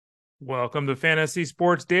Welcome to Fantasy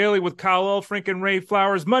Sports Daily with Kyle Elfrink and Ray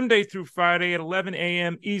Flowers, Monday through Friday at 11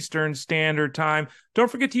 a.m. Eastern Standard Time. Don't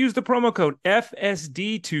forget to use the promo code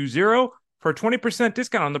FSD20 for a 20%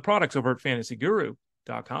 discount on the products over at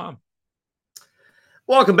fantasyguru.com.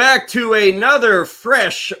 Welcome back to another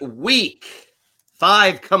fresh week.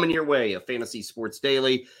 5 coming your way of Fantasy Sports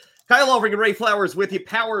Daily. Kyle Elfrink and Ray Flowers with you,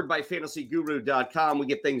 powered by fantasyguru.com. We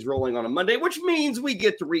get things rolling on a Monday, which means we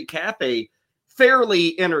get to recap a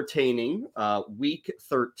fairly entertaining week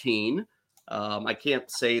 13. I can't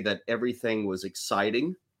say that everything was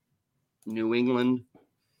exciting. New England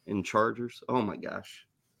and Chargers. Oh my gosh.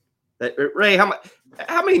 Ray, how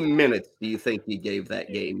many minutes do you think you gave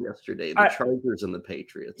that game yesterday? The Chargers and the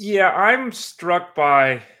Patriots. Yeah, I'm struck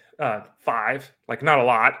by 5, like not a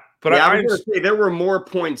lot. But yeah, I was going to say there were more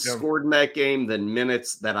points scored in that game than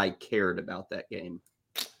minutes that I cared about that game.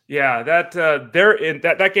 Yeah,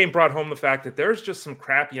 that game brought home the fact that there's just some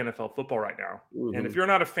crappy NFL football right now. Mm-hmm. And if you're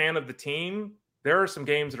not a fan of the team, there are some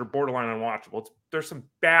games that are borderline unwatchable. There's some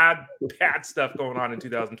bad stuff going on in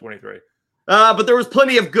 2023. But there was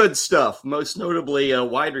plenty of good stuff, most notably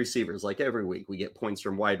wide receivers. Like every week, we get points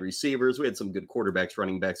from wide receivers. We had some good quarterbacks,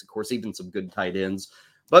 running backs, of course, even some good tight ends.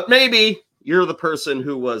 But maybe you're the person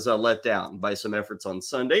who was let down by some efforts on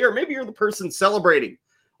Sunday, or maybe you're the person celebrating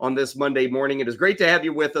on this Monday morning. It is great to have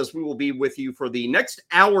you with us. We will be with you for the next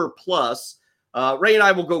hour plus. Ray and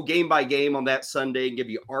I will go game by game on that Sunday and give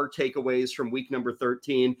you our takeaways from week number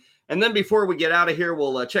 13. And then before we get out of here,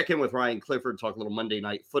 we'll check in with Ryan Clifford, talk a little Monday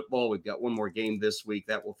Night Football. We've got one more game this week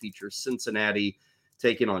that will feature Cincinnati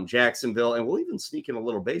taking on Jacksonville. And we'll even sneak in a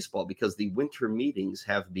little baseball because the winter meetings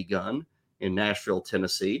have begun in Nashville,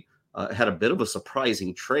 Tennessee. Had a bit of a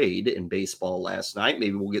surprising trade in baseball last night.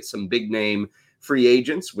 Maybe we'll get some big name free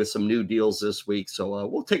agents with some new deals this week. So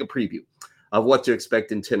we'll take a preview of what to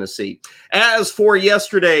expect in Tennessee. As for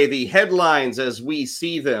yesterday, the headlines as we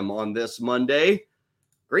see them on this Monday,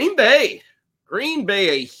 Green Bay,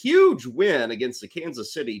 a huge win against the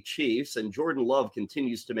Kansas City Chiefs, and Jordan Love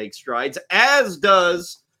continues to make strides, as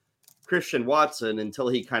does Christian Watson until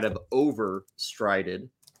he kind of overstrided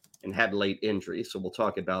and had late injury. So we'll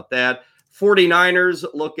talk about that. 49ers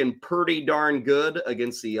looking pretty darn good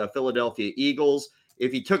against the Philadelphia Eagles.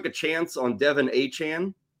 If you took a chance on Devin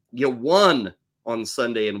Achane, you won on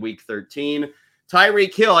Sunday in week 13.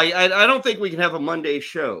 Tyreek Hill, I don't think we can have a Monday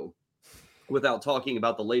show without talking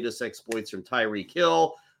about the latest exploits from Tyreek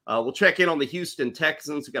Hill. We'll check in on the Houston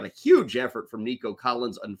Texans, who got a huge effort from Nico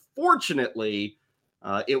Collins. Unfortunately,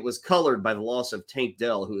 it was colored by the loss of Tank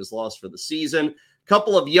Dell, who is lost for the season.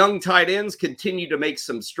 Couple of young tight ends continue to make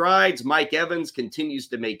some strides. Mike Evans continues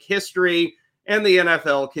to make history, and the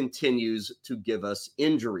NFL continues to give us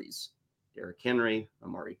injuries. Derrick Henry,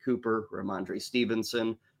 Amari Cooper, Ramondre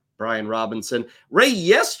Stevenson, Brian Robinson. Ray,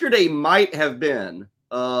 yesterday might have been,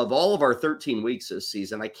 of all of our 13 weeks this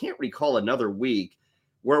season, I can't recall another week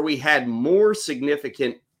where we had more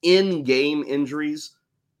significant in-game injuries,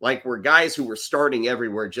 like where guys who were starting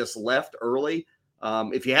everywhere just left early.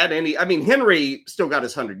 If you had any, Henry still got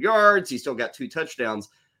his 100 yards. He still got 2 touchdowns.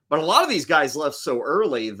 But a lot of these guys left so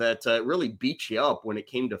early that it really beat you up when it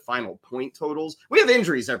came to final point totals. We have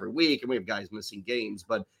injuries every week, and we have guys missing games.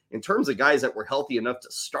 But in terms of guys that were healthy enough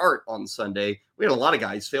to start on Sunday, we had a lot of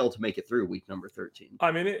guys fail to make it through week number 13.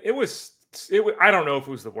 It was I don't know if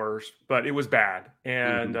it was the worst, but it was bad.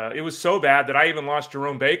 And it was so bad that I even lost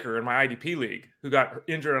Jerome Baker in my IDP league, who got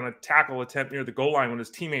injured on a tackle attempt near the goal line when his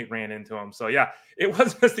teammate ran into him. So, yeah, it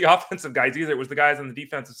wasn't just the offensive guys either. It was the guys on the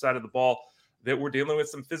defensive side of the ball that were dealing with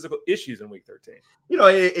some physical issues in week 13. You know,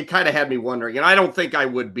 it kind of had me wondering, and I don't think I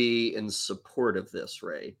would be in support of this,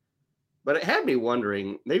 Ray, but it had me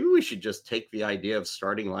wondering, maybe we should just take the idea of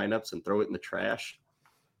starting lineups and throw it in the trash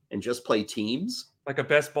and just play teams. Like a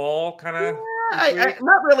best ball kind of? Yeah,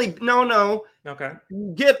 not really. No. Okay.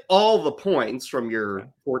 Get all the points from your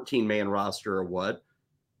 14-man roster or what,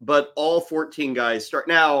 but all 14 guys start.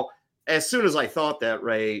 Now, as soon as I thought that,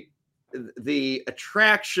 Ray, the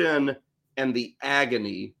attraction and the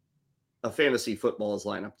agony of fantasy football is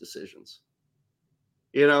lineup decisions.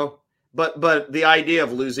 You know, but the idea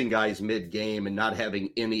of losing guys mid-game and not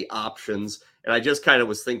having any options, and I just kind of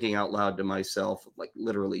was thinking out loud to myself, like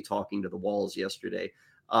literally talking to the walls yesterday.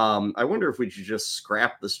 I wonder if we should just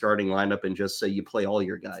scrap the starting lineup and just say you play all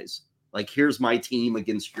your guys. Like, here's my team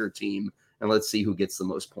against your team, and let's see who gets the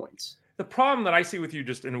most points. The problem that I see with you,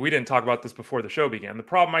 and we didn't talk about this before the show began, the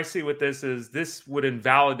problem I see with this is this would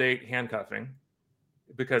invalidate handcuffing,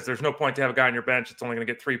 because there's no point to have a guy on your bench that's only going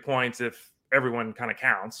to get 3 points if everyone kind of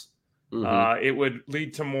counts. It would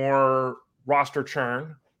lead to more roster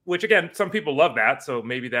churn which again, some people love that. So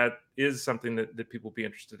maybe that is something that people be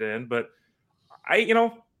interested in. But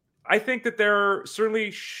I think that there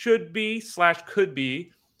certainly should be / could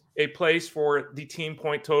be a place for the team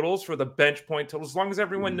point totals, for the bench point totals, as long as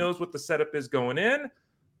everyone knows what the setup is going in.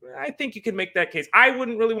 I think you can make that case. I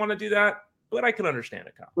wouldn't really want to do that, but I can understand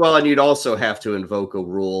it, Kyle. Well, and you'd also have to invoke a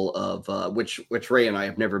rule of which Ray and I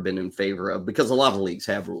have never been in favor of, because a lot of leagues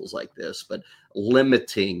have rules like this, but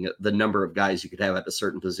limiting the number of guys you could have at a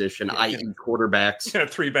certain position, i.e. quarterbacks.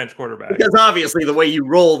 3 bench quarterbacks. Because obviously the way you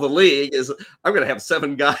roll the league is I'm going to have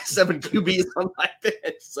 7 QBs on my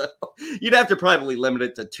bench. So you'd have to probably limit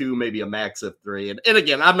it to 2, maybe a max of 3. And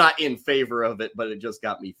again, I'm not in favor of it, but it just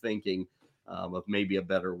got me thinking of maybe a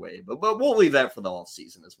better way. But we'll leave that for the off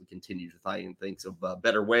season as we continue to try and think of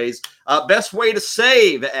better ways. Best way to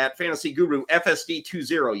save at Fantasy Guru,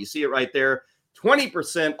 FSD20. You see it right there.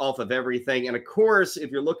 20% off of everything. And of course, if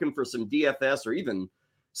you're looking for some DFS or even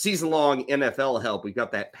season-long NFL help, we've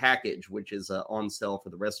got that package, which is on sale for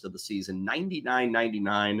the rest of the season.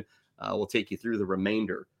 $99.99 will take you through the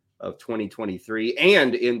remainder of 2023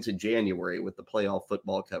 and into January with the playoff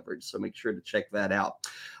football coverage. So make sure to check that out.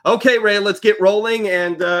 Okay, Ray, let's get rolling.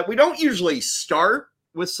 And we don't usually start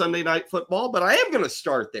with Sunday Night Football, but I am going to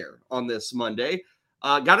start there on this Monday.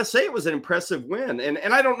 Got to say, it was an impressive win.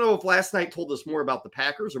 And I don't know if last night told us more about the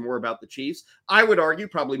Packers or more about the Chiefs. I would argue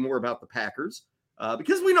probably more about the Packers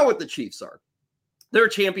because we know what the Chiefs are. They're a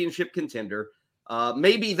championship contender.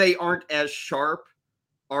 Maybe they aren't as sharp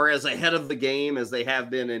or as ahead of the game as they have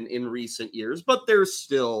been in recent years, but they're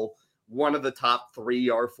still one of the top 3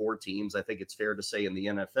 or 4 teams, I think it's fair to say, in the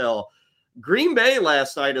NFL. Green Bay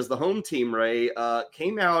last night as the home team, Ray,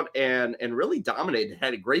 came out and really dominated,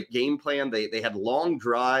 had a great game plan. They had long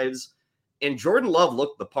drives, and Jordan Love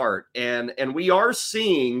looked the part. And we are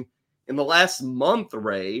seeing in the last month,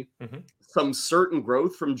 Ray, some certain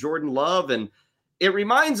growth from Jordan Love. And it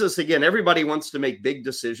reminds us, again, everybody wants to make big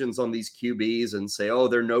decisions on these QBs and say, oh,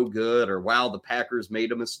 they're no good, or wow, the Packers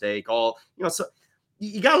made a mistake. So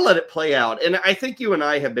you got to let it play out. And I think you and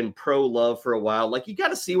I have been pro Love for a while. Like, you got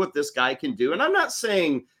to see what this guy can do. And I'm not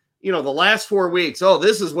saying, the last 4 weeks, oh,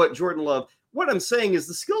 this is what Jordan Love. What I'm saying is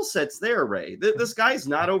the skill set's there, Ray. This guy's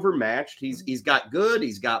not overmatched. He's got good,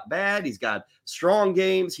 he's got bad, he's got strong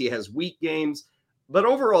games, he has weak games. But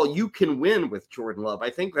overall, you can win with Jordan Love. I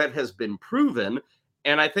think that has been proven.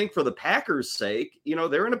 And I think for the Packers' sake,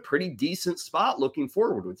 they're in a pretty decent spot looking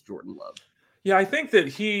forward with Jordan Love. Yeah, I think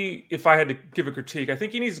that if I had to give a critique, I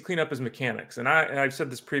think he needs to clean up his mechanics. And I've said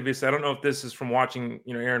this previously. I don't know if this is from watching,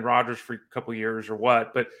 Aaron Rodgers for a couple of years or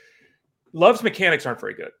what, but Love's mechanics aren't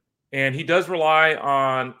very good. And he does rely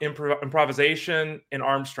on improvisation and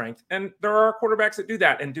arm strength. And there are quarterbacks that do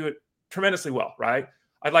that and do it tremendously well, right?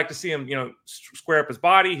 I'd like to see him, square up his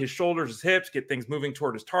body, his shoulders, his hips, get things moving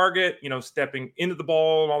toward his target, stepping into the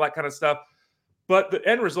ball and all that kind of stuff. But the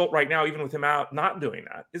end result right now, even with him out not doing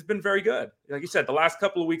that, has been very good. Like you said, the last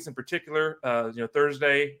couple of weeks in particular,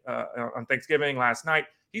 Thursday on Thanksgiving, last night,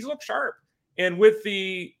 he's looked sharp. And with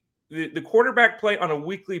the quarterback play on a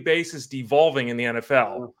weekly basis devolving in the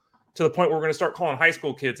NFL to the point where we're going to start calling high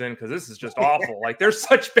school kids in because this is just awful. Like, there's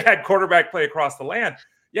such bad quarterback play across the land.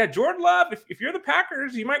 Yeah, Jordan Love, if you're the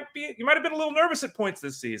Packers, you might have been a little nervous at points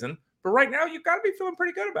this season, but right now you've got to be feeling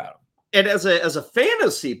pretty good about him. And as a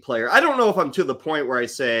fantasy player, I don't know if I'm to the point where I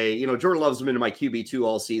say, Jordan Love's been in my QB2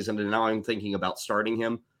 all season, and now I'm thinking about starting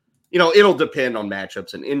him. It'll depend on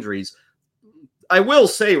matchups and injuries. I will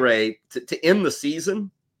say, Ray, to end the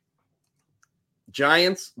season,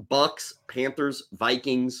 Giants, Bucks, Panthers,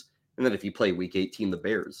 Vikings, and then if you play Week 18, the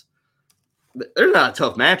Bears. They're not a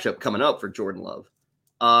tough matchup coming up for Jordan Love.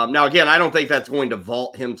 Now, again, I don't think that's going to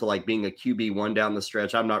vault him to like being a QB1 down the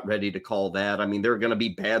stretch. I'm not ready to call that. I mean, there are going to be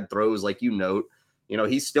bad throws, like you note.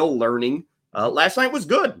 He's still learning. Last night was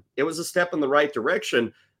good. It was a step in the right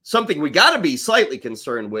direction. Something we got to be slightly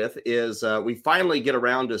concerned with is we finally get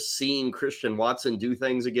around to seeing Christian Watson do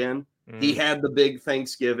things again. He had the big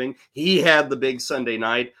Thanksgiving. He had the big Sunday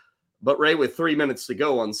night. But Ray, with 3 minutes to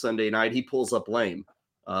go on Sunday night, he pulls up lame.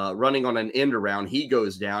 Running on an end around, he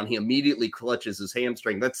goes down. He immediately clutches his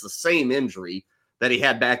hamstring. That's the same injury that he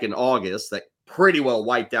had back in August that pretty well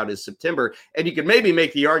wiped out his September. And you could maybe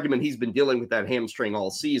make the argument he's been dealing with that hamstring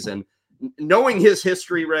all season. Knowing his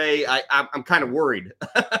history, Ray, I'm kind of worried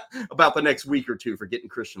about the next week or two for getting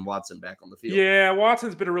Christian Watson back on the field. Yeah,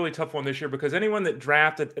 Watson's been a really tough one this year because anyone that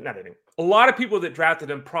drafted, a lot of people that drafted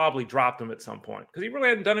him probably dropped him at some point because he really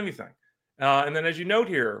hadn't done anything. And then as you note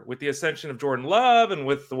here, with the ascension of Jordan Love and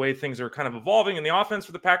with the way things are kind of evolving in the offense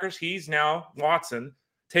for the Packers, he's now, Watson,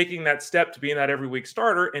 taking that step to being that every week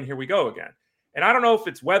starter, and here we go again. And I don't know if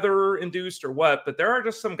it's weather induced or what, but there are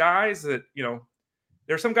just some guys that,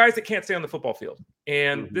 there are some guys that can't stay on the football field.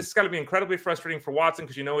 And this has got to be incredibly frustrating for Watson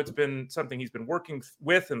because, it's been something he's been working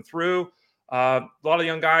with and through. A lot of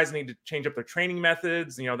young guys need to change up their training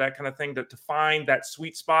methods, that kind of thing to find that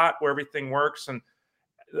sweet spot where everything works. And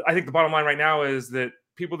I think the bottom line right now is that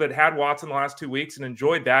people that had Watson the last 2 weeks and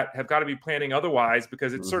enjoyed that have got to be planning otherwise,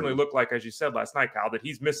 because it certainly looked like, as you said last night, Kyle, that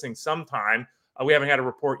he's missing some time. We haven't had a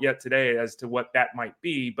report yet today as to what that might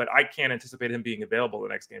be, but I can't anticipate him being available the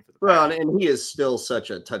next game for the Packers. Well, and he is still such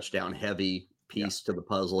a touchdown heavy piece to the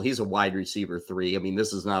puzzle. He's a wide receiver 3. I mean,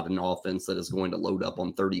 this is not an offense that is going to load up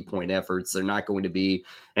on 30-point efforts. They're not going to be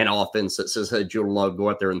an offense that says, hey, Jordan Love, go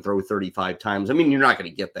out there and throw 35 times. I mean, you're not going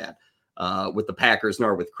to get that with the Packers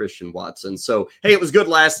nor with Christian Watson. So, hey, it was good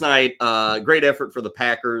last night. Great effort for the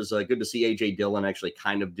Packers. Good to see A.J. Dillon actually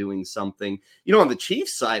kind of doing something. On the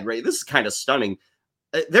Chiefs side, Ray, this is kind of stunning.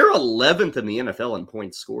 They're 11th in the NFL in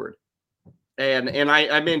points scored. And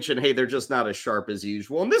I mentioned, hey, they're just not as sharp as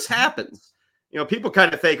usual. And this happens. People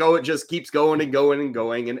kind of think, oh, it just keeps going and going and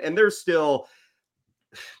going. And they're still,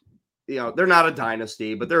 they're not a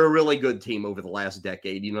dynasty, but they're a really good team over the last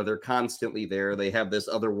decade. They're constantly there. They have this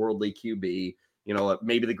otherworldly QB,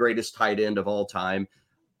 maybe the greatest tight end of all time.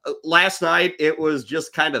 Last night, it was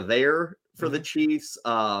just kind of there for the Chiefs.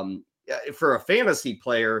 For a fantasy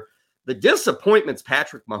player, the disappointment's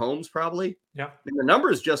Patrick Mahomes, probably. Yeah. And the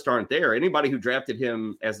numbers just aren't there. Anybody who drafted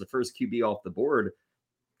him as the first QB off the board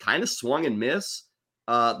kind of swung and miss.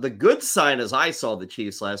 The good sign, as I saw the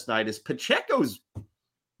Chiefs last night, is Pacheco's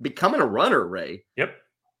becoming a runner, Ray. Yep.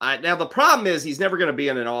 Now, the problem is he's never going to be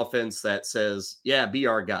in an offense that says, yeah, be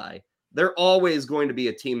our guy. They're always going to be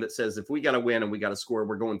a team that says, if we got to win and we got to score,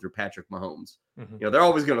 we're going through Patrick Mahomes. They're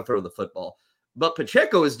always going to throw the football. But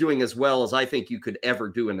Pacheco is doing as well as I think you could ever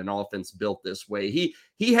do in an offense built this way.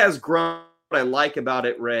 He has grown. What I like about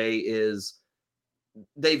it, Ray, is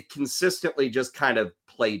they've consistently just kind of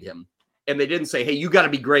played him. And they didn't say, hey, you got to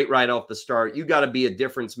be great right off the start. You got to be a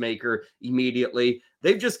difference maker immediately.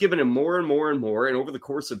 They've just given him more and more and more. And over the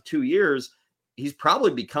course of 2 years, he's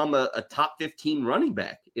probably become a top 15 running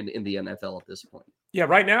back in the NFL at this point. Yeah,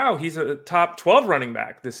 right now he's a top 12 running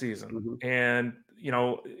back this season. And,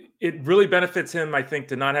 it really benefits him, I think,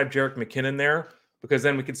 to not have Jerick McKinnon there, because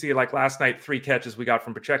then we could see, like last night, 3 catches we got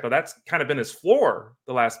from Pacheco. That's kind of been his floor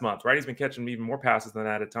the last month, right? He's been catching even more passes than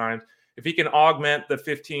that at times. If he can augment the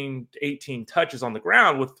 15 to 18 touches on the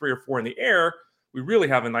ground with 3 or 4 in the air, we really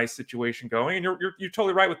have a nice situation going. And you're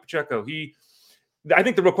totally right with Pacheco. I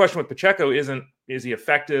think the real question with Pacheco isn't, is he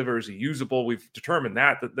effective or is he usable? We've determined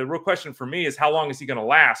that. The real question for me is, how long is he going to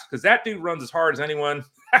last? Because that dude runs as hard as anyone.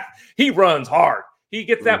 He runs hard. He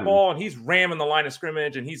gets that ball and he's ramming the line of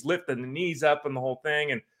scrimmage and he's lifting the knees up and the whole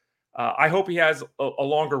thing. And I hope he has a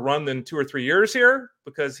longer run than 2 or 3 years here,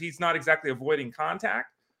 because he's not exactly avoiding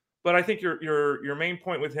contact. But I think your main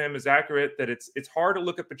point with him is accurate, that it's hard to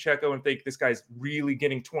look at Pacheco and think this guy's really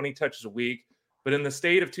getting 20 touches a week. But in the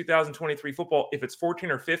state of 2023 football, if it's 14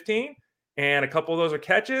 or 15 and a couple of those are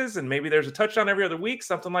catches and maybe there's a touchdown every other week,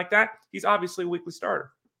 something like that, he's obviously a weekly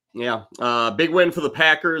starter. Yeah. Big win for the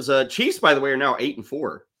Packers. Chiefs, by the way, are now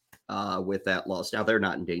 8-4 with that loss. Now, they're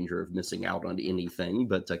not in danger of missing out on anything,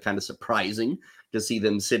 but kind of surprising to see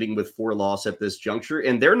them sitting with 4 losses at this juncture.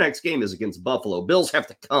 And their next game is against Buffalo. Bills have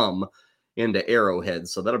to come into Arrowhead,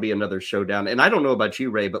 so that'll be another showdown. And I don't know about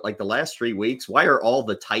you, Ray, but like the last 3 weeks, why are all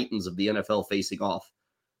the Titans of the NFL facing off?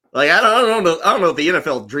 Like, I don't know if the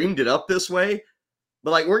NFL dreamed it up this way,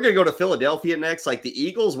 but like, we're going to go to Philadelphia next. Like the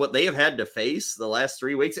Eagles, what they have had to face the last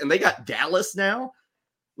 3 weeks, and they got Dallas now.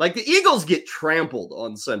 Like the Eagles get trampled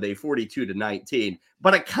on Sunday, 42-19,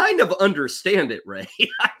 but I kind of understand it, Ray.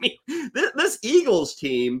 I mean, this Eagles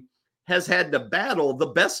team has had to battle the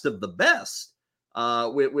best of the best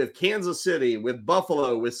with Kansas City, with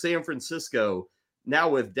Buffalo, with San Francisco, now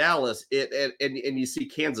with Dallas. And you see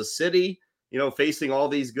Kansas City, facing all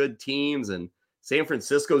these good teams, and San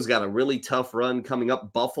Francisco's got a really tough run coming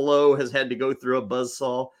up. Buffalo has had to go through a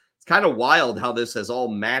buzzsaw. It's kind of wild how this has all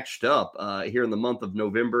matched up here in the month of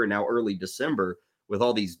November and now early December with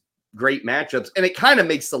all these great matchups. And it kind of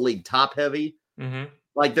makes the league top heavy.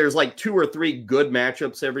 Like there's like 2 or 3 good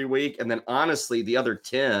matchups every week. And then honestly, the other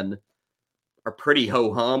 10 are pretty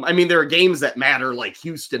ho-hum. I mean, there are games that matter like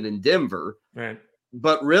Houston and Denver. Right.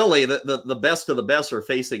 But really, the best of the best are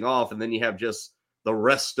facing off. And then you have just the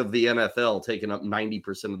rest of the NFL taking up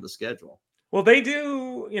 90% of the schedule. Well, they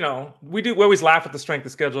do, we always laugh at the strength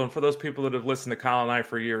of schedule. And for those people that have listened to Kyle and I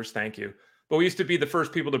for years, thank you. But we used to be the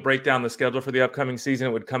first people to break down the schedule for the upcoming season.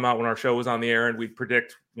 It would come out when our show was on the air and we'd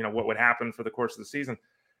predict, what would happen for the course of the season.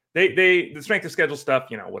 The strength of schedule stuff,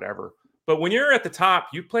 whatever. But when you're at the top,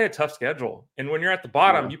 you play a tough schedule. And when you're at the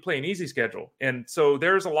bottom, you play an easy schedule. And so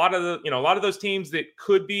there's a lot of those teams that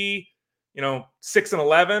could be,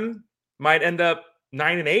 6-11 might end up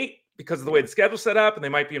 9-8 because of the way the schedule's set up, and they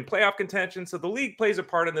might be in playoff contention. So the league plays a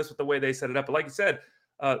part in this with the way they set it up. But like you said,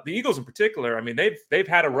 the Eagles in particular, I mean, they've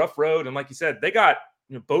had a rough road. And like you said, they got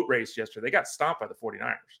boat raced yesterday. They got stomped by the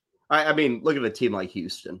 49ers. I mean, look at a team like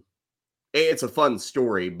Houston. It's a fun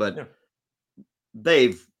story, but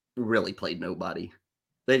they've really played nobody.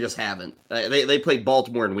 They just haven't. They played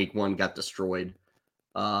Baltimore in week 1, got destroyed.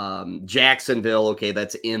 Jacksonville, okay,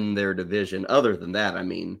 that's in their division. Other than that, I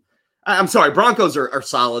mean, I'm sorry, Broncos are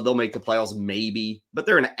solid. They'll make the playoffs maybe, but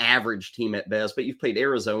they're an average team at best. But you've played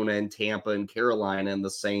Arizona and Tampa and Carolina and the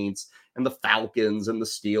Saints and the Falcons and the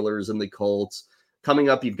Steelers and the Colts. Coming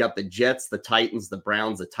up, you've got the Jets, the Titans, the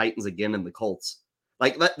Browns, the Titans again, and the Colts.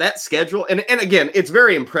 Like that schedule. And again, it's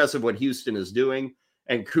very impressive what Houston is doing.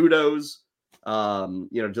 And kudos, to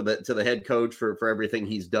the head coach for everything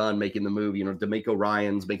he's done, making the move. D'Amico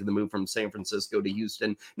Ryans making the move from San Francisco to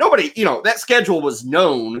Houston. Nobody, that schedule was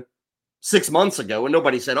known 6 months ago, and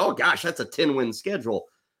nobody said, "Oh gosh, that's a 10-win schedule."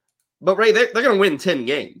 But Ray, they're going to win 10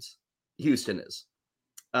 games. Houston is,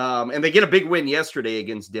 and they get a big win yesterday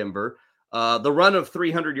against Denver. The run of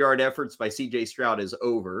 300-yard efforts by C.J. Stroud is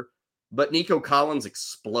over, but Nico Collins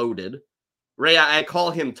exploded. Ray, I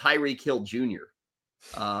call him Tyreek Hill Jr.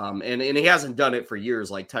 And he hasn't done it for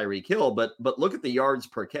years like Tyreek Hill, but look at the yards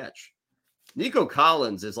per catch. Nico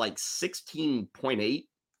Collins is like 16.8,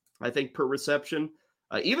 I think, per reception.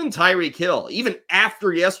 Even Tyreek Hill, even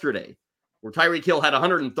after yesterday, where Tyreek Hill had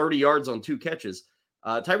 130 yards on 2 catches,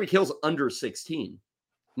 Tyreek Hill's under 16.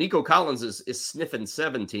 Nico Collins is sniffing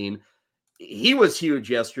 17. He was huge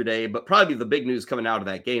yesterday, but probably the big news coming out of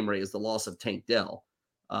that game, Ray, is the loss of Tank Dell,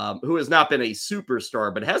 who has not been a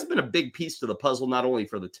superstar, but has been a big piece to the puzzle, not only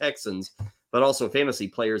for the Texans, but also fantasy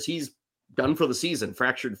players. He's done for the season,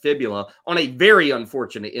 fractured fibula on a very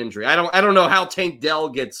unfortunate injury. I don't know how Tank Dell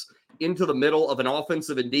gets into the middle of an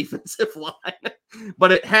offensive and defensive line,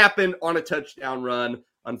 but it happened on a touchdown run.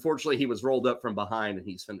 Unfortunately, he was rolled up from behind, and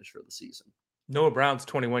he's finished for the season. Noah Brown's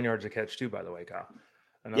 21 yards a catch too, by the way, Kyle.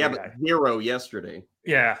 But 0 yesterday.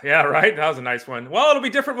 Yeah, right. That was a nice one. Well, it'll be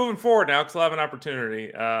different moving forward now because I'll have an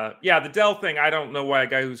opportunity. The Dell thing, I don't know why a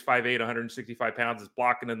guy who's 5'8", 165 pounds is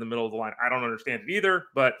blocking in the middle of the line. I don't understand it either,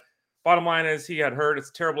 but bottom line is he had hurt. It's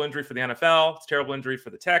a terrible injury for the NFL. It's a terrible injury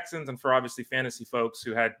for the Texans and for obviously fantasy folks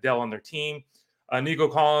who had Dell on their team. Nico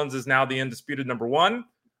Collins is now the undisputed number 1.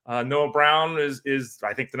 Noah Brown is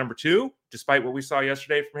I think the number 2, despite what we saw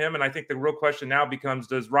yesterday from him. And I think the real question now becomes,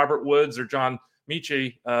 does Robert Woods or John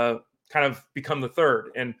Michie kind of become the 3rd?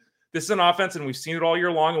 And this is an offense, and we've seen it all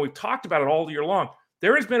year long, and we've talked about it all year long.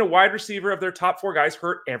 There has been a wide receiver of their top 4 guys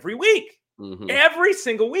hurt every week. Mm-hmm. Every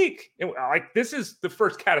single week. And this is the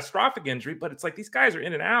first catastrophic injury, but it's like these guys are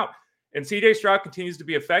in and out. And C.J. Stroud continues to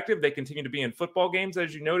be effective. They continue to be in football games,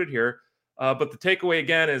 as you noted here. But the takeaway,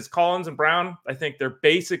 again, is Collins and Brown, I think they're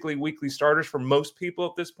basically weekly starters for most people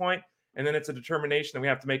at this point. And then it's a determination that we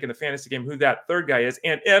have to make in the fantasy game who that 3rd guy is,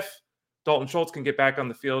 and if Dalton Schultz can get back on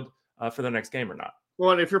the field for the next game or not.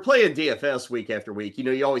 Well, and if you're playing DFS week after week,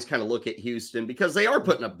 you always kind of look at Houston because they are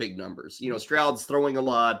putting up big numbers. Stroud's throwing a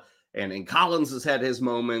lot, and Collins has had his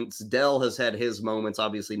moments. Dell has had his moments,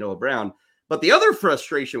 obviously Noah Brown. But the other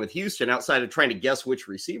frustration with Houston, outside of trying to guess which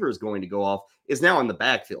receiver is going to go off, is now in the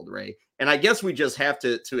backfield, Ray. And I guess we just have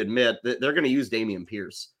to admit that they're going to use Dameon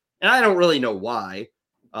Pierce. And I don't really know why.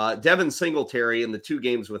 Devin Singletary in the 2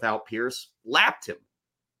 games without Pierce lapped him.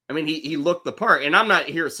 I mean, he looked the part. And I'm not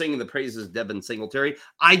here singing the praises of Devin Singletary.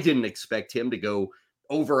 I didn't expect him to go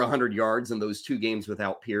over 100 yards in those 2 games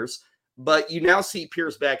without Pierce. But you now see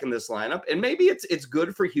Pierce back in this lineup. And maybe it's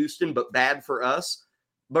good for Houston, but bad for us.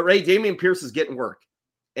 But Ray, Dameon Pierce is getting work.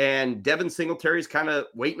 And Devin Singletary is kind of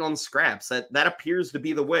waiting on scraps. That appears to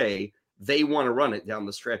be the way they want to run it down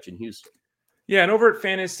the stretch in Houston. Yeah, and over at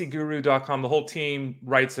fantasyguru.com, the whole team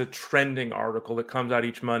writes a trending article that comes out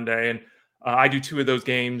each Monday. And I do 2 of those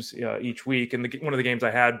games each week. And one of the games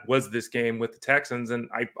I had was this game with the Texans. And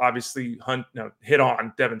I obviously hit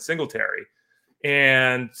on Devin Singletary.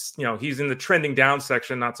 And, he's in the trending down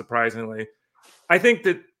section, not surprisingly. I think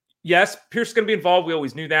that, yes, Pierce is going to be involved. We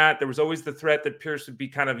always knew that. There was always the threat that Pierce would be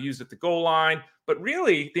kind of used at the goal line. But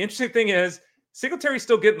really, the interesting thing is Singletary's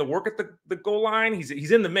still getting the work at the goal line.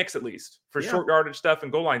 He's in the mix, at least, for short yardage stuff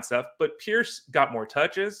and goal line stuff. But Pierce got more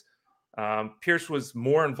touches. Pierce was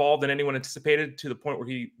more involved than anyone anticipated, to the point where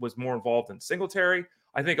he was more involved than Singletary.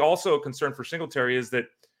 I think also a concern for Singletary is that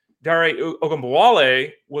Dare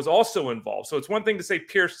Ogunbowale was also involved. So it's one thing to say,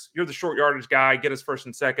 Pierce, you're the short yardage guy, get us 1st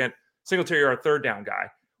and 2nd. Singletary, you're our 3rd down guy.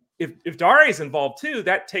 if Dare is involved too,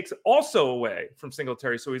 that takes also away from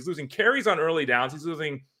Singletary. So he's losing carries on early downs. He's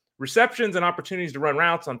losing receptions and opportunities to run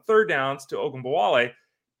routes on third downs to Ogunbowale.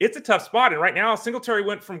 It's a tough spot. And right now, Singletary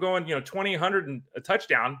went from going, 20, 100 and a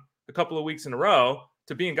touchdown a couple of weeks in a row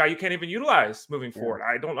to being a guy you can't even utilize moving forward.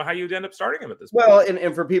 I don't know how you'd end up starting him at this point. Well,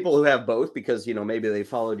 and for people who have both, because, maybe they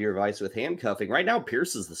followed your advice with handcuffing, right now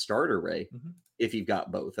Pierce is the starter, Ray, if you've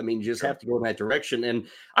got both. I mean, you just have to go in that direction. And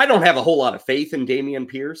I don't have a whole lot of faith in Damian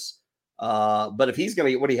Pierce. But if he's going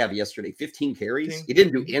to get, what do you have yesterday? 15 carries? He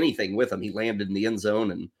didn't do anything with him. He landed in the end zone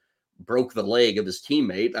and broke the leg of his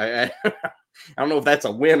teammate. I don't know if that's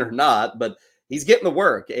a win or not, but he's getting the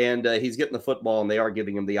work and he's getting the football, and they are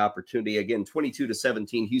giving him the opportunity. Again,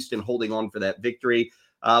 22-17, Houston holding on for that victory.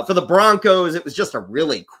 For the Broncos, it was just a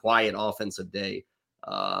really quiet offensive day.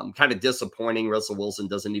 Kind of disappointing. Russell Wilson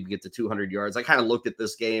doesn't even get to 200 yards. I kind of looked at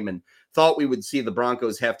this game and thought we would see the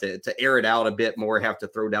Broncos have to air it out a bit more, have to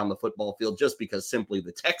throw down the football field, just because simply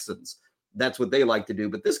the Texans, that's what they like to do.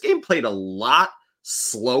 But this game played a lot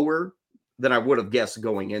slower than I would have guessed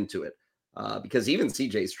going into it. Because even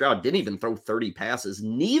CJ Stroud didn't even throw 30 passes.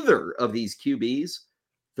 Neither of these QBs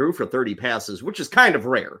threw for 30 passes, which is kind of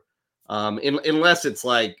rare. Unless it's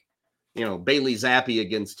like, Bailey Zappi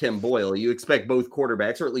against Tim Boyle. You expect both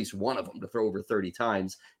quarterbacks, or at least one of them, to throw over 30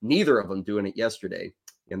 times. Neither of them doing it yesterday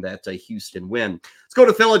in that Houston win. Let's go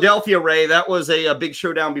to Philadelphia, Ray. That was a big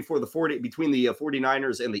showdown between the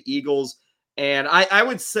 49ers and the Eagles. And I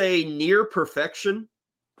would say near perfection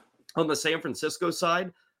on the San Francisco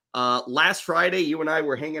side. Last Friday, you and I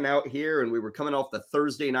were hanging out here, and we were coming off the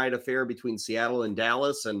Thursday night affair between Seattle and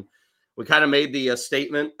Dallas, and we kind of made the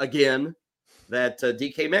statement again that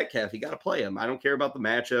DK Metcalf, you got to play him. I don't care about the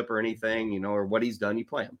matchup or anything, or what he's done, you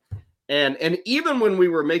play him. And even when we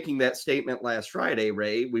were making that statement last Friday,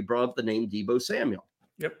 Ray, we brought up the name Deebo Samuel.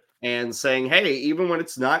 Yep. And saying, hey, even when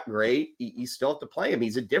it's not great, you still have to play him.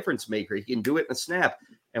 He's a difference maker. He can do it in a snap.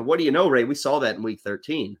 And what do you know, Ray? We saw that in week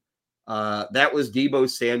 13. That was Deebo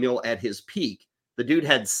Samuel at his peak. The dude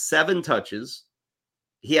had 7 touches.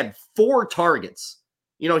 He had 4 targets.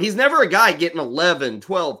 He's never a guy getting 11,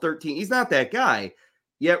 12, 13. He's not that guy.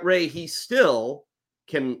 Yet, Ray, he still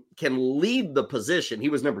can lead the position. He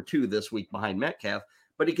was number 2 this week behind Metcalf,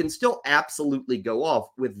 but he can still absolutely go off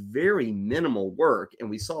with very minimal work.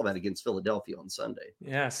 And we saw that against Philadelphia on Sunday.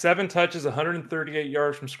 Yeah, 7 touches, 138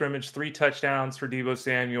 yards from scrimmage, 3 touchdowns for Deebo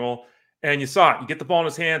Samuel. And you saw it. You get the ball in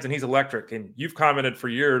his hands, and he's electric. And you've commented for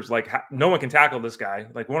years, like, no one can tackle this guy.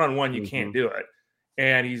 Like, one-on-one, you can't do it.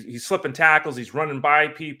 And he's slipping tackles. He's running by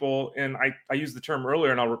people. And I used the term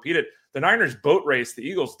earlier, and I'll repeat it. The Niners boat raced the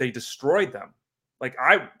Eagles. They destroyed them. Like,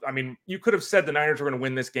 I mean, you could have said the Niners were going to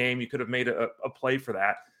win this game. You could have made a play for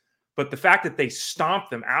that. But the fact that they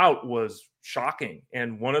stomped them out was shocking.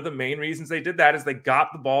 And one of the main reasons they did that is they got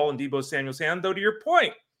the ball in Deebo Samuel's hand, though, to your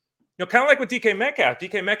point. Kind of like with DK Metcalf.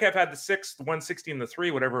 DK Metcalf had the 6, the 160, and the 3,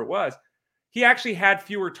 whatever it was. He actually had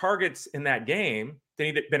fewer targets in that game than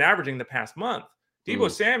he'd been averaging the past month. Deebo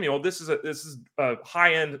Samuel, this is a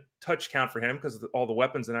high-end touch count for him because of all the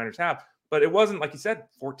weapons the Niners have. But it wasn't, like you said,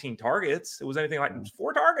 14 targets. It was anything like it was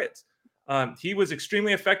 4 targets. He was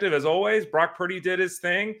extremely effective as always. Brock Purdy did his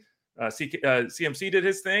thing. CMC did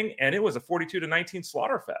his thing, and it was a 42-19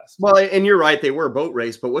 slaughter fest. Well, and you're right, they were a boat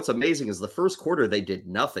race, but what's amazing is the first quarter they did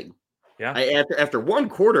nothing. Yeah. After one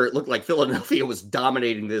quarter, it looked like Philadelphia was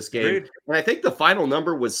dominating this game. Agreed. And I think the final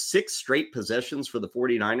number was 6 straight possessions for the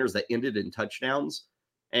 49ers that ended in touchdowns.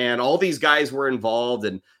 And all these guys were involved.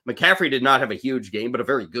 And McCaffrey did not have a huge game, but a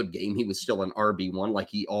very good game. He was still an RB1 like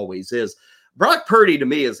he always is. Brock Purdy, to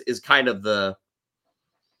me, is kind of the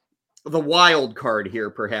wild card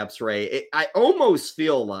here, perhaps, Ray. I almost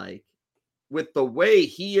feel like with the way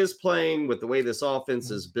he is playing, with the way this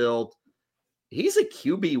offense is built, he's a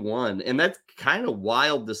QB1, and that's kind of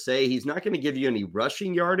wild to say. He's not going to give you any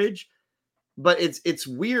rushing yardage, but it's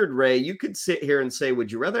weird, Ray. You could sit here and say, would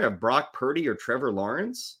you rather have Brock Purdy or Trevor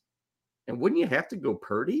Lawrence? And wouldn't you have to go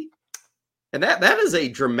Purdy? And that is a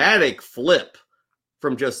dramatic flip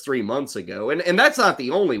from just 3 months ago. And that's not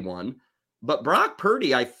the only one. But Brock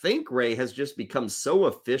Purdy, I think, Ray, has just become so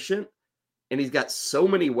efficient, and he's got so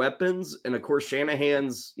many weapons. And, of course,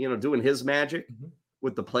 Shanahan's, doing his magic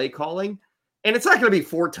with the play calling. And it's not going to be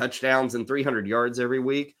 4 touchdowns and 300 yards every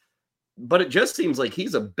week, but it just seems like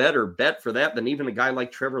he's a better bet for that than even a guy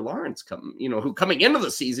like Trevor Lawrence, who coming into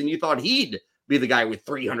the season, you thought he'd be the guy with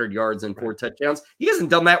 300 yards and 4 touchdowns. He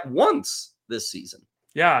hasn't done that once this season.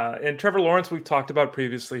 Yeah, and Trevor Lawrence, we've talked about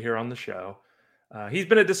previously here on the show. He's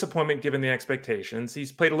been a disappointment given the expectations.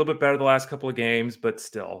 He's played a little bit better the last couple of games, but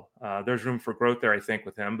still, there's room for growth there, I think,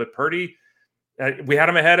 with him. But Purdy, We had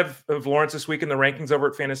him ahead of Lawrence this week in the rankings over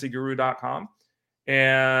at fantasyguru.com.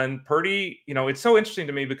 And Purdy, it's so interesting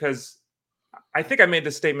to me because I think I made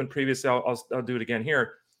this statement previously. I'll do it again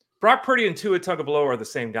here. Brock Purdy and Tua Tagovailoa are the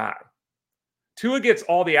same guy. Tua gets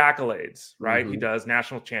all the accolades, right? Mm-hmm. He does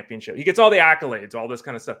national championship. He gets all the accolades, all this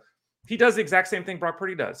kind of stuff. He does the exact same thing Brock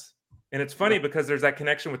Purdy does. And it's funny because there's that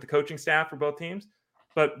connection with the coaching staff for both teams,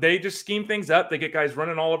 but they just scheme things up. They get guys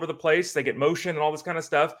running all over the place. They get motion and all this kind of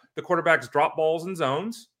stuff. The quarterbacks drop balls in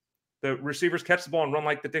zones. The receivers catch the ball and run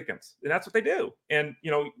like the Dickens. And that's what they do. And,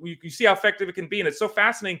 you see how effective it can be. And it's so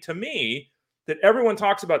fascinating to me that everyone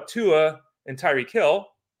talks about Tua and Tyreek Hill.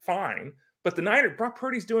 Fine. But the Niners, Brock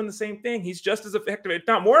Purdy's doing the same thing. He's just as effective, if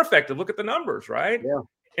not more effective. Look at the numbers, right? Yeah.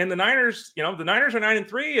 And the Niners, the Niners are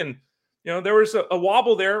 9-3. And, there was a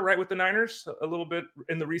wobble there, right, with the Niners a little bit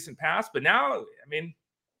in the recent past. But now,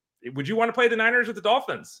 would you want to play the Niners or the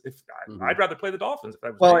Dolphins? I'd rather play the Dolphins. If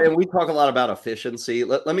I was and we talk a lot about efficiency.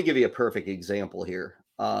 Let me give you a perfect example here.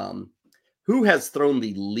 Who has thrown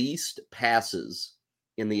the least passes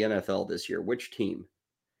in the NFL this year? Which team?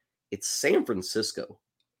 It's San Francisco.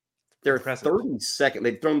 They're 32nd.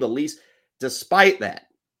 They've thrown the least. Despite that,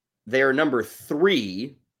 they are number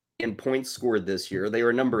 3 in points scored this year. They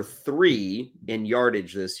are number 3 in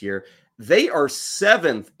yardage this year. They are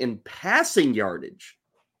 7th in passing yardage.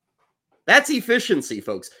 That's efficiency,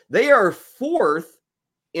 folks. They are 4th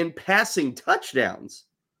in passing touchdowns.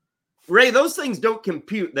 Ray, those things don't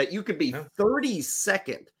compute that you could be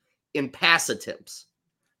 32nd in pass attempts.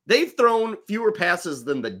 They've thrown fewer passes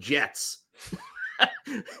than the Jets.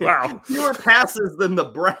 Wow. Fewer passes than the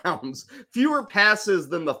Browns. Fewer passes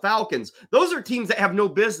than the Falcons. Those are teams that have no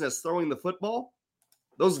business throwing the football.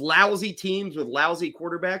 Those lousy teams with lousy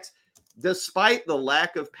quarterbacks. Despite the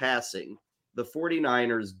lack of passing, the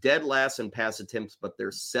 49ers dead last in pass attempts, but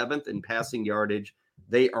they're 7th in passing yardage.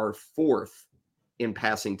 They are 4th in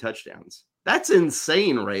passing touchdowns. That's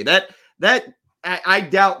insane, Ray. I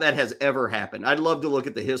doubt that has ever happened. I'd love to look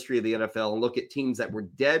at the history of the NFL and look at teams that were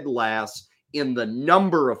dead last in the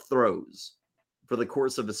number of throws for the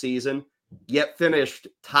course of a season, yet finished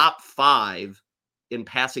top 5 in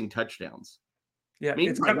passing touchdowns. Yeah,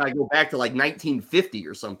 it's like I go back to like 1950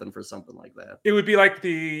 or something for something like that. It would be like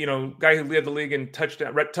the guy who led the league in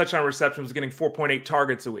touchdown receptions was getting 4.8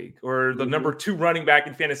 targets a week, or the number 2 running back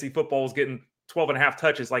in fantasy football is getting 12.5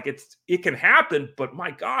 touches. Like it can happen, but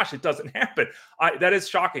my gosh, it doesn't happen. That is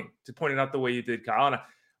shocking to point it out the way you did, Kyle.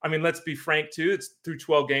 And let's be frank too. It's through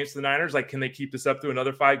 12 games for the Niners. Like, can they keep this up through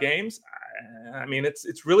another 5 games?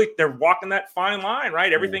 It's really, they're walking that fine line,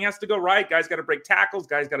 right? Everything has to go right. Guys got to break tackles.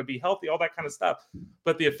 Guys got to be healthy, all that kind of stuff.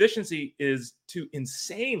 But the efficiency is to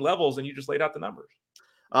insane levels, and you just laid out the numbers.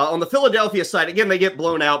 On the Philadelphia side, again, they get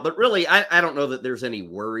blown out, but really, I don't know that there's any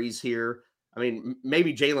worries here.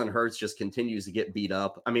 Maybe Jalen Hurts just continues to get beat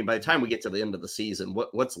up. By the time we get to the end of the season,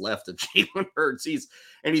 what's left of Jalen Hurts?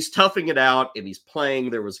 He's toughing it out and he's playing.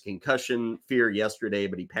 There was concussion fear yesterday,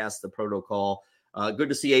 but he passed the protocol. Good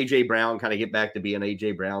to see A.J. Brown kind of get back to being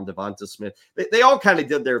A.J. Brown, Devonta Smith. They all kind of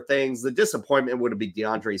did their things. The disappointment would have been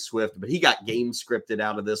DeAndre Swift, but he got game scripted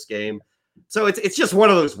out of this game. So it's just one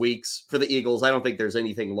of those weeks for the Eagles. I don't think there's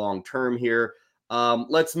anything long-term here.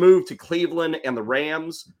 Let's move to Cleveland and the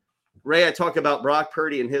Rams. Ray, I talk about Brock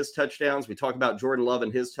Purdy and his touchdowns. We talk about Jordan Love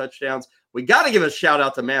and his touchdowns. We got to give a shout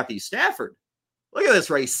out to Matthew Stafford. Look at this,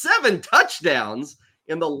 Ray. 7 touchdowns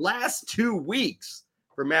in the last 2 weeks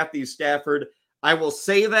for Matthew Stafford. I will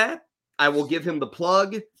say that. I will give him the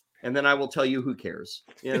plug, and then I will tell you who cares.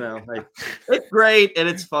 It's great, and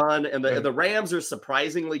it's fun, and the Rams are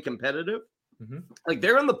surprisingly competitive. Mm-hmm. Like,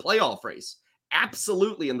 they're in the playoff race.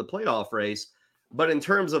 Absolutely in the playoff race. But in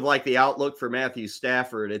terms of, like, the outlook for Matthew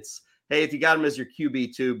Stafford, it's, hey, if you got him as your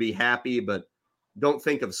QB2, be happy, but don't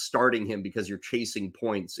think of starting him because you're chasing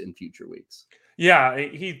points in future weeks. Yeah,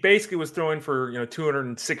 he basically was throwing for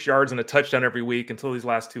 206 yards and a touchdown every week until these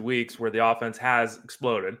last 2 weeks where the offense has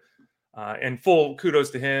exploded. And full kudos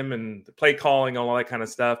to him and the play calling, all that kind of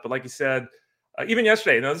stuff. But like you said, even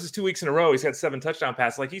yesterday, this is 2 weeks in a row, he's had 7 touchdown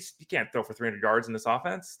passes. Like he can't throw for 300 yards in this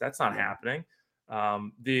offense. That's not happening.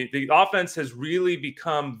 The offense has really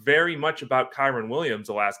become very much about Kyren Williams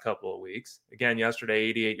the last couple of weeks. Again, yesterday,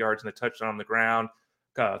 88 yards and a touchdown on the ground,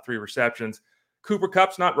 3 receptions. Cooper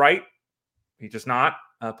Kupp's not right. He's just not.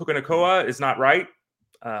 Puka Nacua is not right.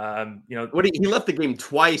 He left the game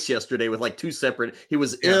twice yesterday with like 2 separate. He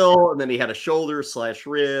was ill, and then he had a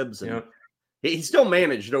shoulder/ribs, and he still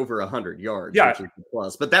managed over 100 yards, which is a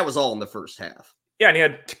plus. But that was all in the first half. Yeah, and he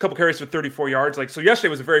had a couple carries for 34 yards. So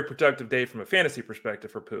yesterday was a very productive day from a fantasy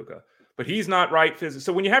perspective for Puka. But he's not right physically.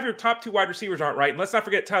 So when you have your top 2 wide receivers aren't right, and let's not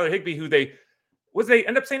forget Tyler Higbee, who they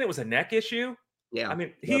end up saying it was a neck issue. Yeah. I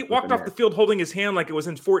mean, he walked off the field holding his hand like it was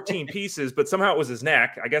in 14 pieces, but somehow it was his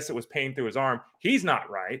neck. I guess it was pain through his arm. He's not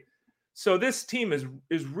right. So this team is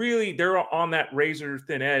really, they're on that razor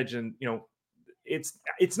thin edge. And,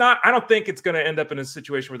 it's not, I don't think it's going to end up in a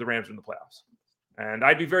situation where the Rams are in the playoffs. And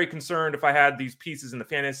I'd be very concerned if I had these pieces in the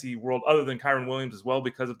fantasy world other than Kyron Williams as well,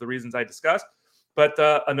 because of the reasons I discussed. But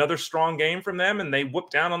another strong game from them, and they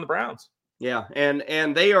whooped down on the Browns. Yeah,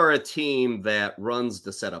 and they are a team that runs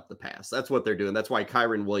to set up the pass. That's what they're doing. That's why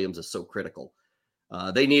Kyron Williams is so critical.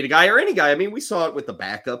 They need a guy or any guy. I mean, we saw it with the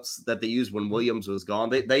backups that they used when Williams was gone.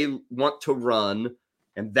 They want to run,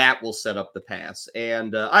 and that will set up the pass.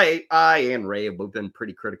 And I and Ray have both been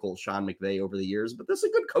pretty critical of Sean McVay over the years, but this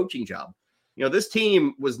is a good coaching job. This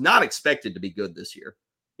team was not expected to be good this year.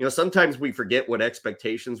 Sometimes we forget what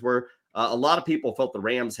expectations were. A lot of people felt the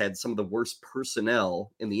Rams had some of the worst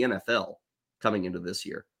personnel in the NFL coming into this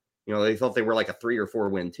year. They thought they were like a 3 or 4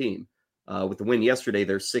 win team. With the win yesterday,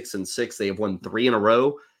 they're 6-6. They have won 3 in a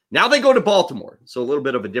row. Now they go to Baltimore. So a little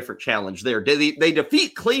bit of a different challenge there. They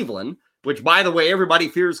defeat Cleveland, which, by the way, everybody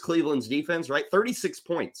fears Cleveland's defense, right? 36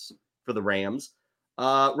 points for the Rams.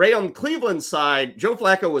 Ray, on Cleveland's side, Joe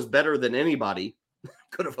Flacco was better than anybody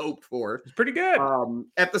could have hoped for. It's pretty good.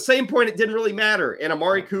 At the same point, it didn't really matter. And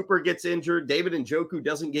Amari Cooper gets injured. David Njoku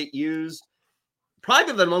doesn't get used.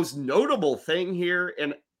 Probably the most notable thing here,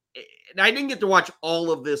 and I didn't get to watch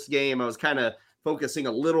all of this game. I was kind of focusing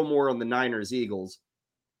a little more on the Niners-Eagles.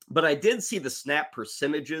 But I did see the snap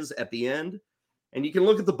percentages at the end. And you can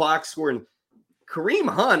look at the box score. And Kareem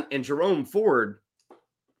Hunt and Jerome Ford,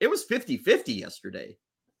 it was 50-50 yesterday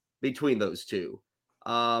between those two.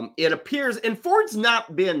 It appears, and Ford's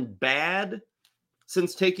not been bad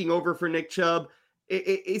since taking over for Nick Chubb.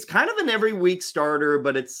 He's kind of an every week starter,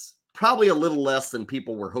 but it's probably a little less than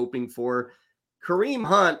people were hoping for. Kareem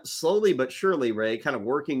Hunt, slowly but surely, Ray, kind of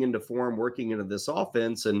working into form, working into this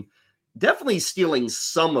offense, and definitely stealing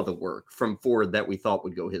some of the work from Ford that we thought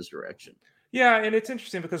would go his direction. Yeah, and it's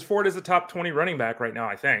interesting because Ford is a top 20 running back right now,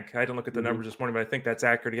 I think. I didn't look at the numbers this morning, but I think that's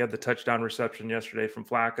accurate. He had the touchdown reception yesterday from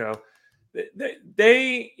Flacco.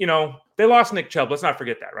 They lost Nick Chubb. Let's not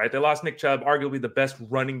forget that, right? They lost Nick Chubb, arguably the best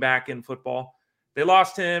running back in football. They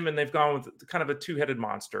lost him, and they've gone with kind of a two-headed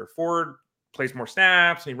monster. Ford plays more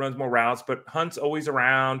snaps, and he runs more routes, but Hunt's always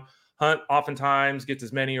around. Hunt oftentimes gets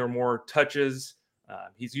as many or more touches.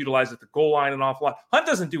 He's utilized at the goal line an awful lot. Hunt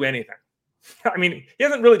doesn't do anything. I mean, he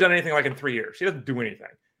hasn't really done anything like in 3 years. He doesn't do anything.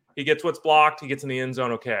 He gets what's blocked. He gets in the end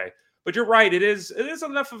zone. Okay. But you're right. It is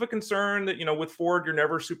enough of a concern that, with Ford, you're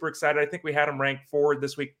never super excited. I think we had him ranked Ford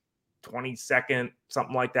this week, 22nd,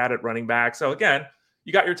 something like that at running back. So again,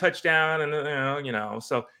 you got your touchdown and,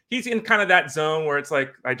 so he's in kind of that zone where it's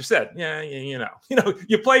like I just said,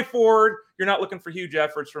 you play Ford. You're not looking for huge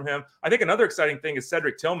efforts from him. I think another exciting thing is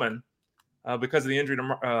Cedric Tillman. Because of the injury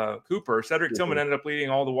to Cooper, Cedric Tillman ended up leading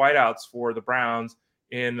all the wideouts for the Browns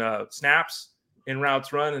in snaps, in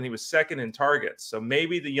routes run, and he was second in targets. So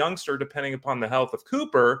maybe the youngster, depending upon the health of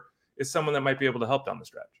Cooper, is someone that might be able to help down the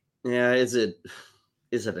stretch. Yeah, is it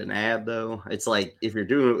an ad, though? It's like if you're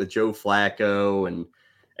doing it with Joe Flacco, and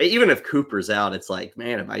even if Cooper's out, it's like,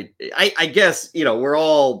 man, I guess, we're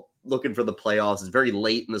all looking for the playoffs. It's very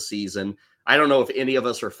late in the season. I don't know if any of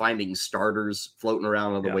us are finding starters floating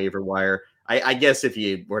around on the waiver wire. I guess if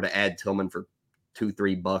you were to add Tillman for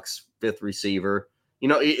 $2-3, fifth receiver,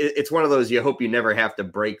 it's one of those you hope you never have to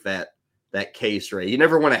break that case, Ray. You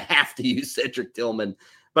never want to have to use Cedric Tillman,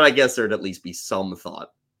 but I guess there'd at least be some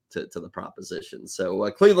thought to the proposition.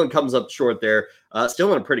 So Cleveland comes up short there,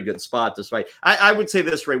 still in a pretty good spot despite. I would say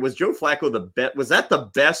this, Ray, was Joe Flacco was that the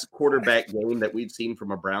best quarterback game that we've seen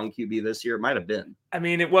from a Brown QB this year? It might have been. I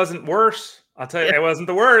mean, it wasn't worse. I'll tell you, it wasn't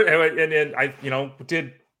the worst. And I,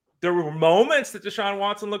 there were moments that Deshaun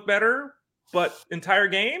Watson looked better, but entire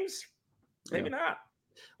games, maybe not.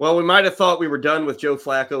 Well, we might have thought we were done with Joe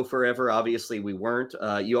Flacco forever. Obviously, we weren't.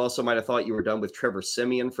 You also might have thought you were done with Trevor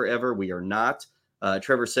Siemian forever. We are not.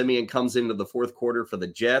 Trevor Siemian comes into the fourth quarter for the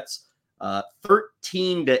Jets,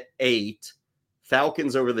 13-8,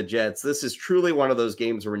 Falcons over the Jets. This is truly one of those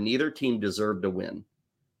games where neither team deserved to win.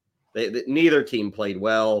 Neither team played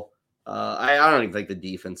well. I don't even think the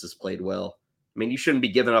defense has played well. I mean, you shouldn't be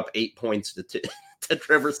giving up 8 points to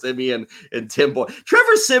Trevor Siemian and Tim Boyle.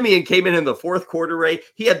 Trevor Siemian came in the fourth quarter, Ray.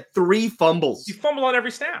 He had 3 fumbles. He fumbled on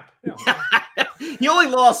every snap. Yeah. He only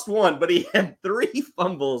lost 1, but he had 3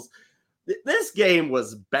 fumbles. This game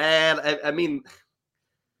was bad. I mean,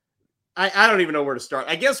 I don't even know where to start.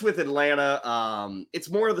 I guess with Atlanta, it's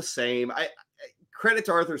more of the same. I credit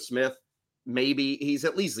to Arthur Smith. Maybe he's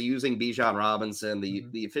at least using Bijan Robinson. The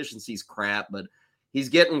efficiency's crap, but he's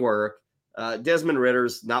getting work. Desmond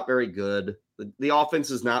Ritter's not very good. The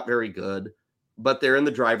offense is not very good, but they're in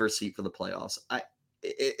the driver's seat for the playoffs.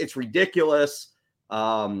 It's ridiculous.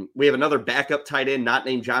 We have another backup tight end, not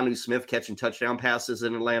named Jonnu Smith, catching touchdown passes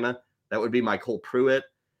in Atlanta. That would be Michael Pruitt.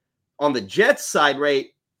 On the Jets side,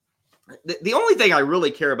 Ray, the only thing I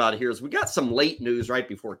really care about here is we got some late news right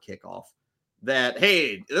before kickoff that,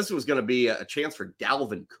 hey, this was going to be a chance for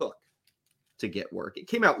Dalvin Cook to get work. It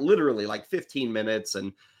came out literally like 15 minutes,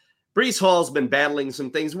 and Breece Hall's been battling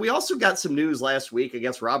some things. We also got some news last week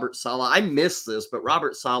against Robert Saleh. I missed this, but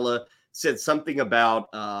Robert Saleh said something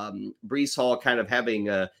about Breece Hall kind of having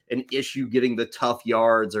an issue getting the tough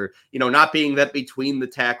yards, or, not being that between the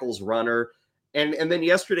tackles runner. And then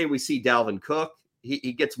yesterday we see Dalvin Cook.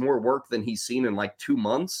 He gets more work than he's seen in like 2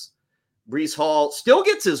 months. Breece Hall still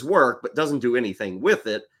gets his work, but doesn't do anything with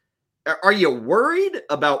it. Are you worried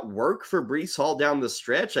about work for Breece Hall down the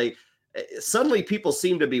stretch? Suddenly people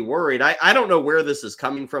seem to be worried. I don't know where this is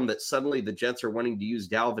coming from, that suddenly the Jets are wanting to use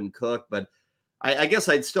Dalvin Cook, but I guess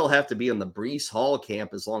I'd still have to be in the Breece Hall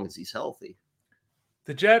camp as long as he's healthy.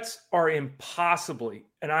 The Jets are impossibly,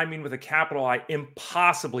 and I mean with a capital I,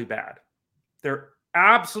 impossibly bad. They're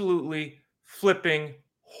absolutely flipping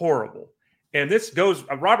horrible. And this goes,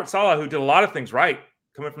 Robert Saleh, who did a lot of things right,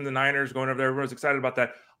 coming from the Niners, going over there, everyone's excited about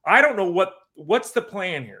that. I don't know what's the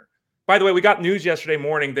plan here. By the way, we got news yesterday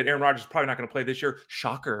morning that Aaron Rodgers is probably not going to play this year.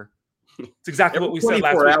 Shocker. It's exactly what we said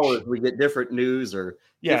last week. Hours, we get different news or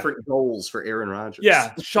different goals for Aaron Rodgers.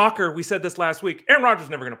 Yeah, shocker. We said this last week. Aaron Rodgers is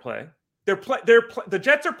never going to play. The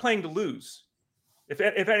Jets are playing to lose. If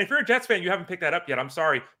you're a Jets fan, you haven't picked that up yet. I'm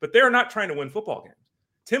sorry, but they're not trying to win football games.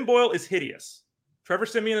 Tim Boyle is hideous. Trevor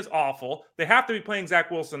Siemian is awful. They have to be playing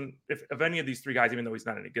Zach Wilson of any of these three guys, even though he's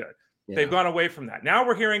not any good. Yeah. They've gone away from that. Now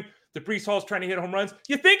we're hearing that Breece Hall's trying to hit home runs.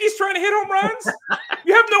 You think he's trying to hit home runs?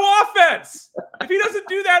 You have no offense. If he doesn't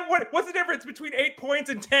do that, what's the difference between 8 points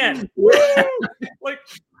and 10?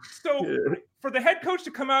 For the head coach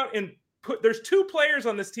to come out and there's two players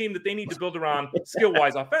on this team that they need to build around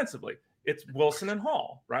skill-wise offensively. It's Wilson and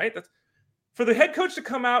Hall, right? That's for the head coach to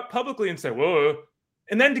come out publicly and say, whoa,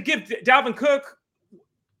 and then to give Dalvin Cook,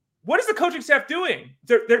 what is the coaching staff doing?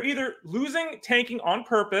 They're either losing, tanking on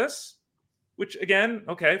purpose, which again,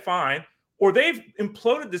 okay, fine, or they've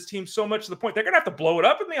imploded this team so much to the point they're going to have to blow it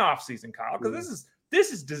up in the offseason, Kyle, because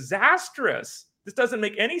this is disastrous. This doesn't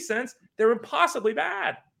make any sense. They're impossibly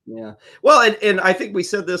bad. Yeah. Well, and I think we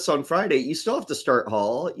said this on Friday. You still have to start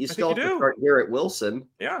Hall. You still have to start Garrett Wilson.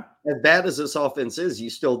 Yeah. As bad as this offense is, you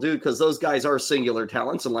still do, because those guys are singular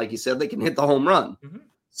talents. And like you said, they can hit the home run. Mm-hmm.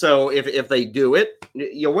 So if they do it,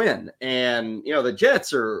 you win. And, the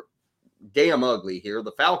Jets are damn ugly here.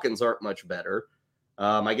 The Falcons aren't much better.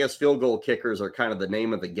 I guess field goal kickers are kind of the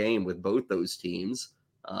name of the game with both those teams.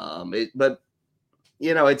 But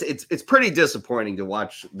it's pretty disappointing to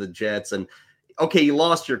watch the Jets. And okay, you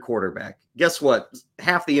lost your quarterback. Guess what?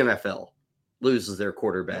 Half the NFL loses their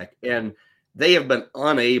quarterback, and they have been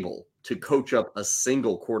unable to coach up a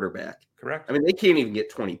single quarterback. Correct. I mean, they can't even get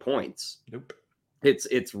 20 points. Nope.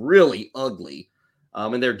 It's really ugly.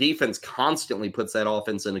 And their defense constantly puts that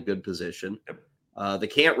offense in a good position. Yep. They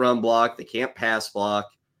can't run block. They can't pass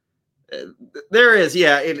block. There is,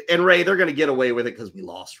 and Ray, they're going to get away with it because we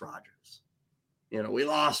lost Rodgers. We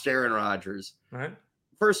lost Aaron Rodgers. Right.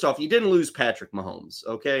 First off, you didn't lose Patrick Mahomes,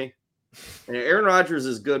 okay? And Aaron Rodgers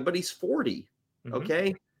is good, but he's 40,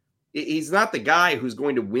 okay? He's not the guy who's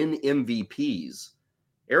going to win MVPs.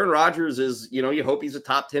 Aaron Rodgers is, you hope he's a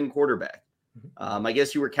top 10 quarterback. I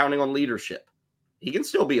guess you were counting on leadership. He can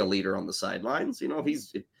still be a leader on the sidelines. If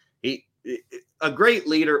he's a great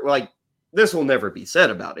leader, like this will never be said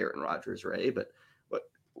about Aaron Rodgers, Ray, but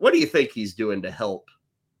what do you think he's doing to help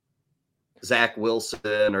Zach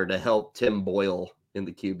Wilson or to help Tim Boyle in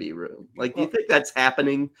the QB room? Like, do you think that's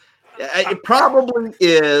happening? It probably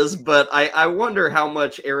is, but I wonder how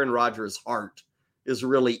much Aaron Rodgers' heart is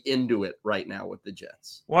really into it right now with the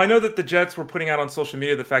Jets. Well, I know that the Jets were putting out on social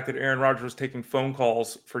media the fact that Aaron Rodgers was taking phone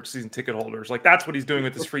calls for season ticket holders. Like, that's what he's doing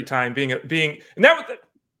with his free time, being, and that was,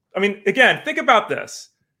 I mean, again, think about this.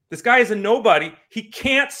 This guy is a nobody. He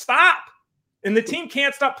can't stop, and the team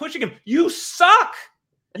can't stop pushing him. You suck.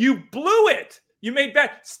 You blew it. You made bad.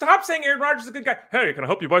 Stop saying Aaron Rodgers is a good guy. Hey, can I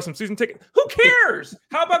help you buy some season tickets? Who cares?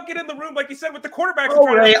 How about get in the room, like you said, with the quarterbacks?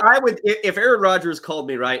 Oh, Ray, I would, if Aaron Rodgers called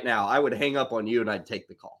me right now, I would hang up on you and I'd take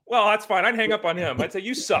the call. Well, that's fine. I'd hang up on him. I'd say,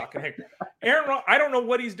 you suck. I don't know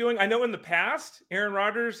what he's doing. I know in the past, Aaron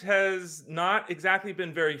Rodgers has not exactly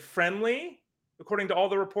been very friendly, according to all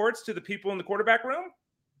the reports, to the people in the quarterback room.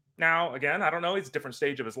 Now, again, I don't know. He's a different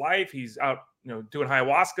stage of his life. He's out, doing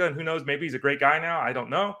ayahuasca, and who knows? Maybe he's a great guy now. I don't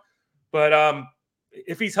know. But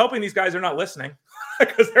if he's helping these guys, they're not listening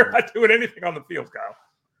because they're not doing anything on the field,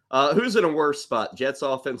 Kyle. Who's in a worse spot, Jets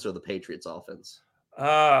offense or the Patriots offense?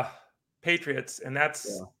 Patriots, and that's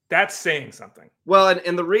saying something. Well,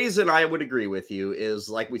 and the reason I would agree with you is,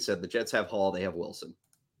 like we said, the Jets have Hall, they have Wilson.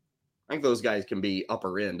 I think those guys can be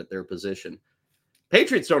upper end at their position.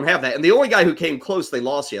 Patriots don't have that. And the only guy who came close, they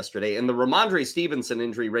lost yesterday. And the Ramondre Stevenson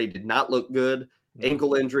injury rate did not look good.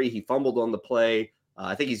 Ankle injury. He fumbled on the play.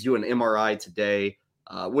 I think he's doing MRI today.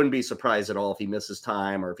 Wouldn't be surprised at all if he misses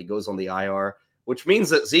time or if he goes on the IR, which means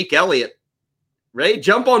that Zeke Elliott, Ray,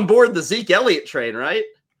 jump on board the Zeke Elliott train, right?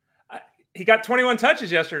 He got 21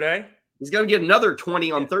 touches yesterday. He's going to get another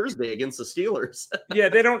 20 on Thursday against the Steelers. Yeah,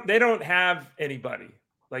 they don't have anybody.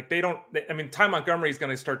 Like Ty Montgomery is going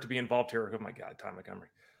to start to be involved here. Oh my God, Ty Montgomery.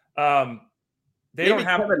 They don't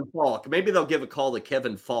have Kevin Falk. Maybe they'll give a call to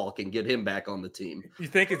Kevin Falk and get him back on the team. You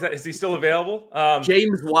think is he still available?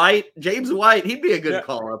 James White, he'd be a good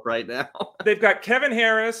call up right now. They've got Kevin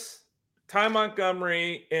Harris, Ty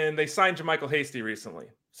Montgomery, and they signed JaMychal Hasty recently.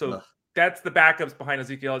 So that's the backups behind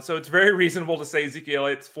Ezekiel. So it's very reasonable to say Ezekiel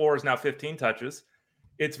Elliott's floor is now 15 touches.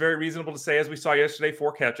 It's very reasonable to say, as we saw yesterday,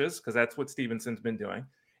 4 catches, because that's what Stevenson's been doing.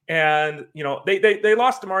 And, they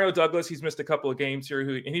lost to Mario Douglas. He's missed a couple of games here,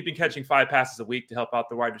 and he'd been catching 5 passes a week to help out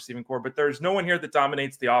the wide receiving core. But there's no one here that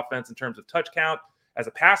dominates the offense in terms of touch count as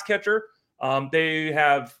a pass catcher. They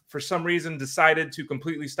have, for some reason, decided to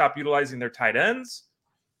completely stop utilizing their tight ends.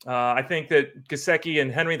 I think that Gesicki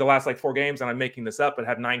and Henry, the last 4 games, and I'm making this up, but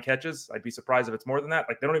have 9 catches. I'd be surprised if it's more than that.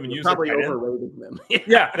 They don't even use their tight ends. Them.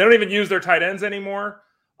 Yeah, they don't even use their tight ends anymore.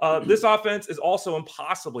 This offense is also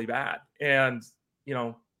impossibly bad. And,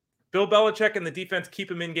 Bill Belichick and the defense keep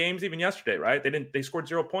them in games even yesterday, right? They scored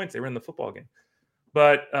 0 points. They were in the football game.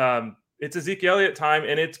 But it's Ezekiel Elliott time,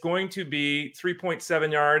 and it's going to be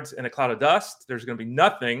 3.7 yards and a cloud of dust. There's going to be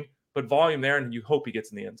nothing but volume there, and you hope he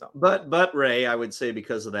gets in the end zone. But Ray, I would say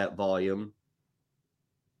because of that volume,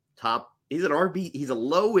 he's an RB. He's a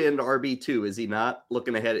low-end RB2, is he not?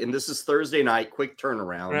 Looking ahead, and this is Thursday night, quick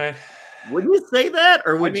turnaround. Right. Would you say that,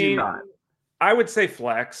 or would you not? I would say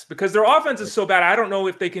flex because their offense is so bad. I don't know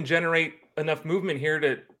if they can generate enough movement here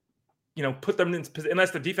to, put them in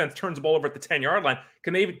unless the defense turns the ball over at the 10-yard line.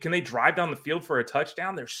 Can they drive down the field for a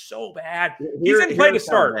touchdown? They're so bad. He's in play to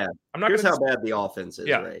start. Here's how bad the offense is,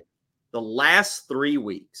 Ray. The last 3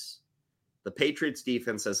 weeks, the Patriots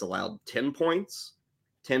defense has allowed 10 points,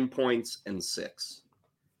 10 points, and 6.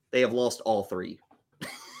 They have lost all 3.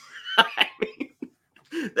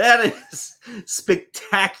 That is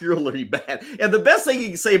spectacularly bad. And the best thing you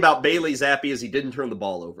can say about Bailey Zappi is he didn't turn the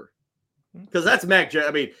ball over. Because that's Mac.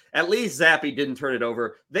 At least Zappi didn't turn it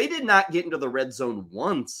over. They did not get into the red zone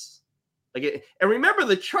once. And remember,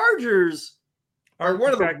 the Chargers are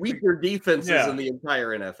one of the weaker defenses in the entire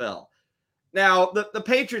NFL. Now, the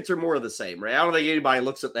Patriots are more of the same, right? I don't think anybody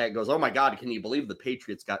looks at that and goes, oh, my God, can you believe the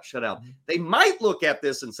Patriots got shut out? They might look at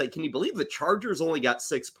this and say, can you believe the Chargers only got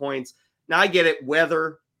 6 points? Now, I get it.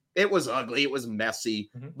 Weather, it was ugly. It was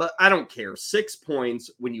messy. But I don't care. 6 points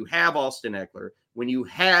when you have Austin Eckler, when you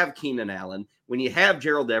have Keenan Allen, when you have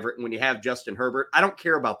Gerald Everett, and when you have Justin Herbert. I don't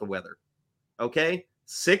care about the weather. Okay?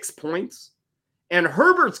 6 points. And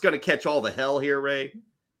Herbert's going to catch all the hell here, Ray.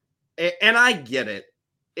 And I get it.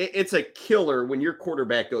 It's a killer when your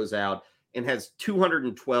quarterback goes out and has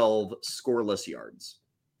 212 scoreless yards.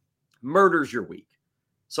 Murders your week.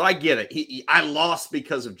 So I get it. I lost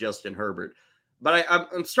because of Justin Herbert. But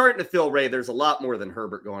I'm starting to feel, Ray, there's a lot more than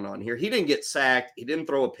Herbert going on here. He didn't get sacked. He didn't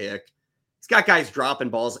throw a pick. He's got guys dropping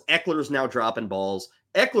balls. Eckler's now dropping balls.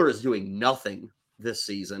 Eckler is doing nothing this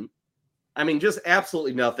season. Just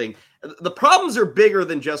absolutely nothing. The problems are bigger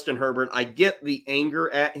than Justin Herbert. I get the anger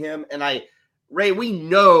at him. And Ray, we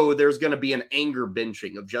know there's going to be an anger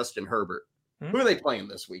benching of Justin Herbert. Who are they playing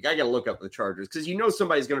this week? I got to look up the Chargers because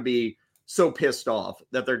somebody's going to be so pissed off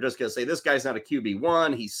that they're just going to say, this guy's not a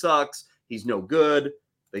QB1. He sucks. He's no good.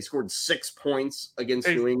 They scored 6 points against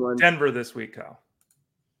New England. Denver this week, Kyle.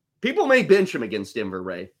 People may bench him against Denver,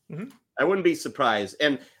 Ray. I wouldn't be surprised.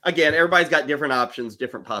 And again, everybody's got different options,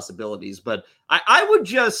 different possibilities. But I would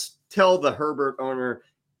just tell the Herbert owner,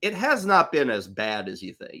 it has not been as bad as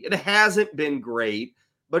you think. It hasn't been great,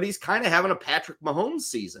 but he's kind of having a Patrick Mahomes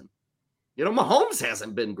season. Mahomes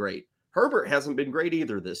hasn't been great. Herbert hasn't been great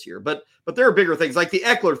either this year, but there are bigger things. Like the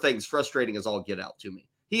Eckler thing's frustrating as all get out to me.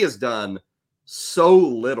 He has done so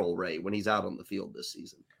little, Ray, when he's out on the field this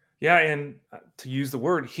season. Yeah, and to use the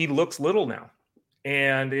word, he looks little now.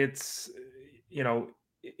 And it's,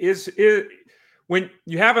 when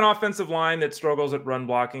you have an offensive line that struggles at run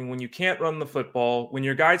blocking, when you can't run the football, when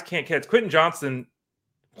your guys can't catch. Quentin Johnson,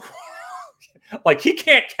 Like he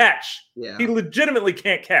can't catch. Yeah. He legitimately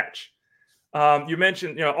can't catch. You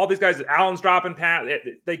mentioned, all these guys, Allen's dropping pass.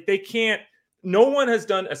 They can't. No one has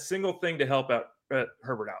done a single thing to help out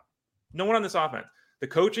Herbert out. No one on this offense. The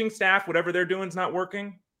coaching staff, whatever they're doing, is not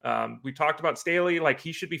working. We talked about Staley, like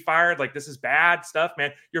he should be fired. Like this is bad stuff,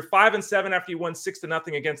 man. You're 5-7 after you won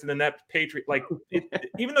 6-0 against an inept Patriot. Like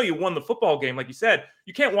even though you won the football game, like you said,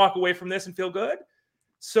 you can't walk away from this and feel good.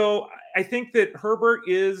 So I think that Herbert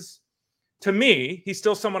is, to me, he's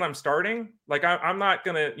still someone I'm starting. Like I'm not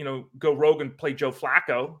gonna, go rogue and play Joe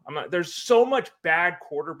Flacco. I'm not. There's so much bad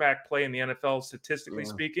quarterback play in the NFL, statistically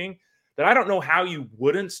speaking, that I don't know how you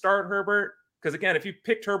wouldn't start Herbert. Because again, if you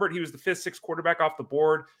picked Herbert, he was the 5th, 6th quarterback off the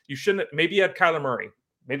board. You shouldn't. Maybe you had Kyler Murray.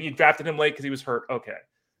 Maybe you drafted him late because he was hurt. Okay,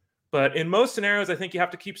 but in most scenarios, I think you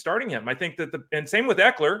have to keep starting him. I think that and same with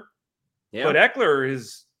Eckler. Yeah. But Eckler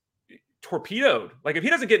is torpedoed. Like if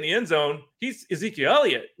he doesn't get in the end zone, he's Ezekiel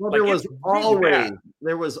Elliott. Well, like,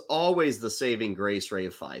 there was always the saving grace rate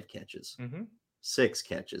of 5 catches, 6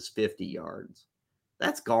 catches, 50 yards.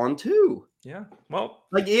 That's gone too. Yeah. Well,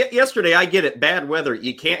 like yesterday, I get it. Bad weather.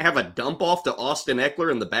 You can't have a dump off to Austin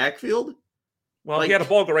Eckler in the backfield. Well, he had a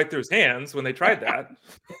ball go right through his hands when they tried that.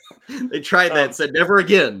 They tried that and said, never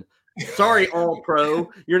again. Sorry, all pro.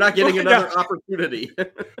 You're not getting another opportunity.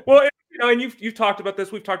 Well, and you've talked about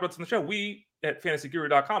this. We've talked about this on the show. We at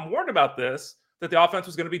fantasyguru.com warned about this, that the offense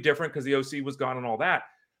was going to be different because the OC was gone and all that.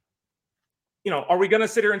 Are we going to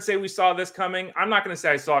sit here and say we saw this coming? I'm not going to say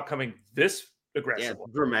I saw it coming this aggressively.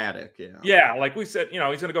 Yeah, dramatic. Yeah. Like we said, he's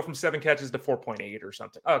going to go from 7 catches to 4.8 or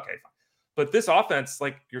something. Okay, fine. But this offense,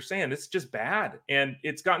 like you're saying, it's just bad. And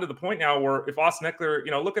it's gotten to the point now where if Austin Eckler,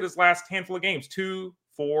 look at his last handful of games, 2,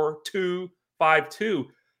 4, 2, 5, 2. He's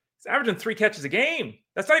averaging 3 catches a game.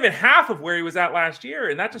 That's not even half of where he was at last year.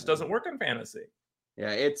 And that just doesn't work in fantasy.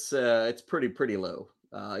 Yeah, it's pretty low.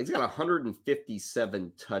 He's got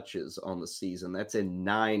 157 touches on the season. That's in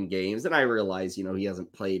 9 games. And I realize, he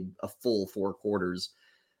hasn't played a full 4 quarters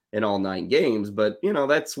in all 9 games, but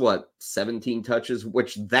that's 17 touches,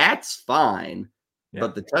 which that's fine. Yeah.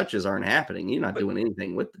 But the touches aren't happening. You're not doing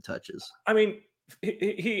anything with the touches. I mean,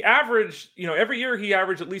 he averaged, every year he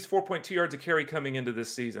averaged at least 4.2 yards a carry coming into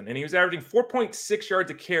this season. And he was averaging 4.6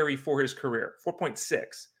 yards a carry for his career,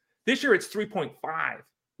 4.6. This year it's 3.5.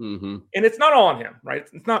 Mm-hmm. And it's not all on him, right?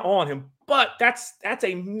 It's not all on him, but that's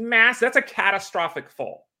a catastrophic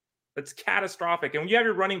fall. That's catastrophic. And when you have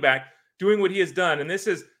your running back doing what he has done,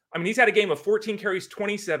 and he's had a game of 14 carries,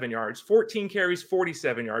 27 yards, 14 carries,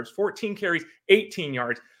 47 yards, 14 carries, 18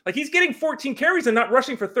 yards. Like he's getting 14 carries and not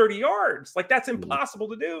rushing for 30 yards. Like that's impossible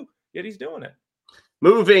to do, yet he's doing it.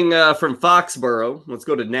 Moving from Foxborough, let's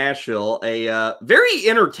go to Nashville. A very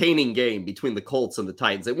entertaining game between the Colts and the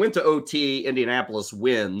Titans. It went to OT. Indianapolis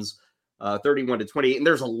wins 31-20. And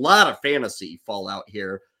there's a lot of fantasy fallout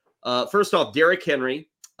here. First off, Derrick Henry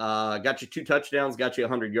got you 2 touchdowns, got you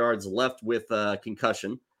 100 yards, left with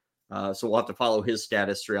concussion. So we'll have to follow his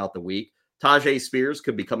status throughout the week. Tajay Spears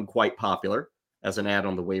could become quite popular as an ad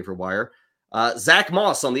on the waiver wire. Zach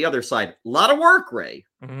Moss on the other side. A lot of work, Ray,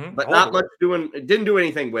 but not much didn't do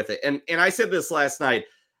anything with it. And I said this last night.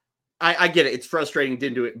 I get it. It's frustrating.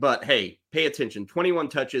 Didn't do it. But hey, pay attention. 21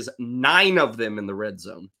 touches, 9 of them in the red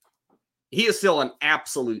zone. He is still an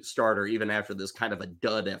absolute starter, even after this kind of a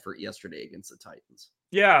dud effort yesterday against the Titans.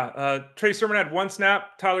 Yeah. Trey Sermon had 1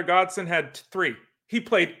 snap. Tyler Godson had 3. He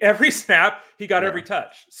played every snap. He got every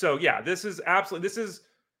touch. So yeah, this is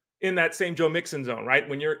in that same Joe Mixon zone, right?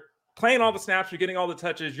 When you're playing all the snaps, you're getting all the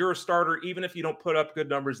touches, you're a starter. Even if you don't put up good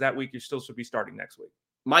numbers that week, you still should be starting next week.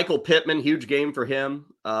 Michael Pittman, huge game for him.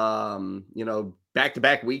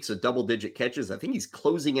 Back-to-back weeks of double-digit catches. I think he's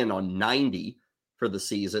closing in on 90 for the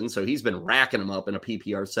season. So he's been racking them up in a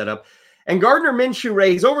PPR setup. And Gardner Minshew,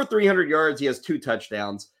 Ray, he's over 300 yards. He has 2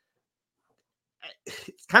 touchdowns.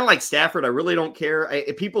 It's kind of like Stafford. I really don't care.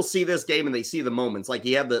 If people see this game and they see the moments, like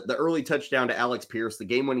he had the early touchdown to Alex Pierce, the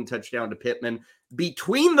game-winning touchdown to Pittman.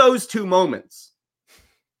 Between those 2 moments,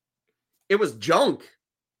 it was junk.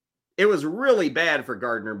 It was really bad for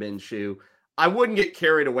Gardner Minshew. I wouldn't get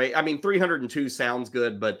carried away. I mean, 302 sounds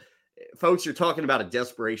good, but folks, you're talking about a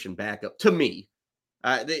desperation backup. To me,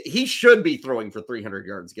 he should be throwing for 300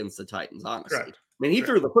 yards against the Titans, honestly. Correct. I mean, he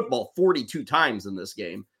threw the football 42 times in this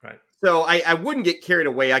game. Right. So I wouldn't get carried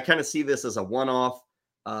away. I kind of see this as a one-off.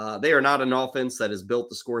 They are not an offense that is built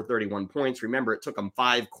to score 31 points. Remember, it took them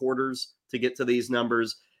 5 quarters to get to these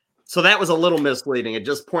numbers. So that was a little misleading. And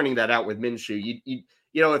just pointing that out with Minshew,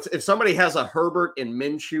 if somebody has a Herbert and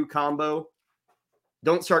Minshew combo,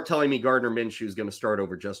 don't start telling me Gardner Minshew is going to start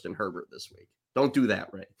over Justin Herbert this week. Don't do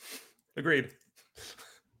that, Ray. Agreed.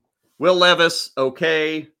 Will Levis,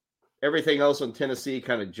 okay. Everything else on Tennessee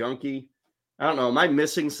kind of junky. I don't know. Am I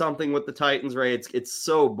missing something with the Titans, Ray? It's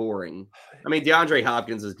so boring. I mean, DeAndre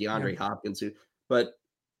Hopkins is DeAndre Hopkins, but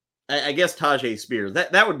I guess Tajay Spears.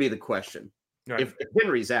 That would be the question. Right. If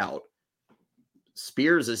Henry's out,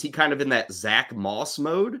 Spears, is he kind of in that Zach Moss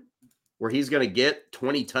mode where he's going to get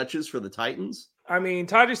 20 touches for the Titans? I mean,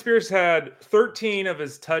 Tajay Spears had 13 of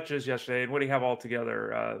his touches yesterday. And what do you have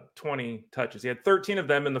altogether? 20 touches. He had 13 of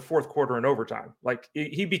them in the fourth quarter and overtime. Like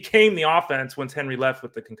he became the offense once Henry left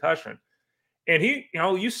with the concussion. And he,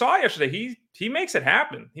 you saw yesterday, he makes it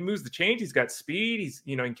happen. He moves the change. He's got speed.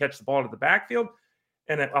 He can catch the ball to the backfield.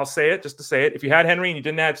 And I'll say it just to say it. If you had Henry and you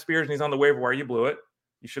didn't have Spears and he's on the waiver wire, you blew it.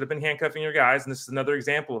 You should have been handcuffing your guys. And this is another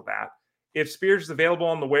example of that. If Spears is available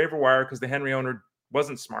on the waiver wire because the Henry owner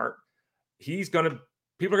wasn't smart, people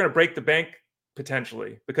are going to break the bank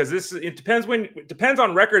potentially, because it depends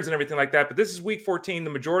on records and everything like that. But this is week 14. The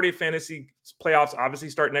majority of fantasy playoffs obviously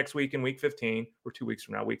start next week in week 15, or 2 weeks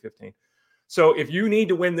from now, week 15. So if you need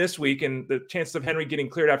to win this week, and the chances of Henry getting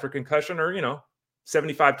cleared after concussion are,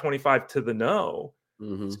 75-25 to the no,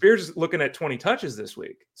 Spears is looking at 20 touches this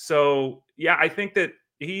week. So yeah, I think that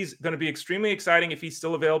he's going to be extremely exciting if he's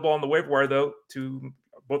still available on the waiver wire, though. To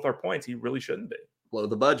both our points, he really shouldn't be. Blow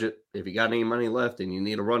the budget. If you got any money left and you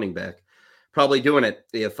need a running back, probably doing it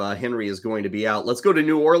if Henry is going to be out. Let's go to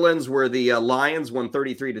New Orleans, where the Lions won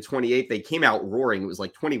 33-28. They came out roaring. It was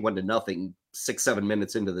like 21-0, 6-7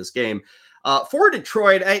 minutes into this game. For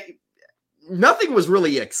Detroit, nothing was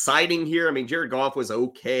really exciting here. I mean, Jared Goff was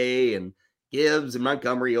okay, and Gibbs and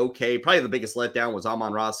Montgomery okay. Probably the biggest letdown was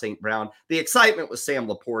Amon-Ra St. Brown. The excitement was Sam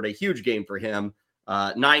Laporta. A huge game for him.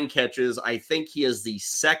 9 catches. I think he is the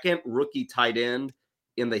second rookie tight end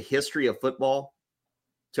in the history of football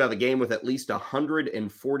to have a game with at least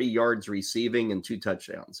 140 yards receiving and 2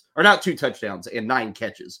 touchdowns. Or not 2 touchdowns, and 9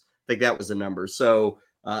 catches. I think that was the number. So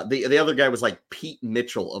the other guy was like Pete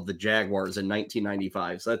Mitchell of the Jaguars in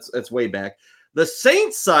 1995. So that's way back. The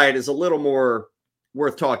Saints side is a little more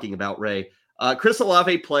worth talking about, Ray. Chris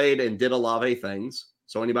Olave played and did Olave things.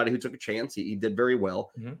 So anybody who took a chance, he did very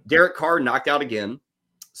well. Derek Carr knocked out again.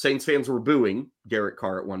 Saints fans were booing Derek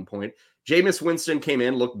Carr at one point. Jameis Winston came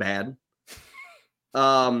in, looked bad.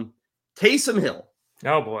 Taysom Hill.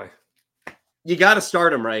 Oh, boy. You got to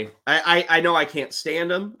start him, Ray. I know I can't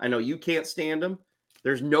stand him. I know you can't stand him.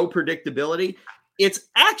 There's no predictability. It's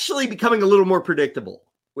actually becoming a little more predictable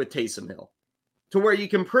with Taysom Hill, to where you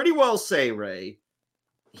can pretty well say, Ray,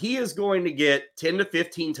 he is going to get 10 to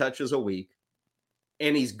 15 touches a week,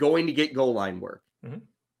 and he's going to get goal line work.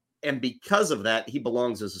 And because of that, he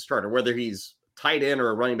belongs as a starter, whether he's tight end or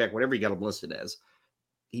a running back, whatever you got him listed as.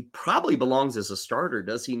 He probably belongs as a starter,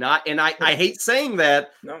 does he not? And I hate saying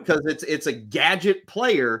that because it's a gadget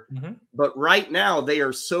player, but right now they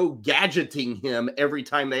are so gadgeting him every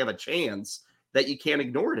time they have a chance that you can't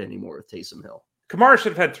ignore it anymore with Taysom Hill. Kamara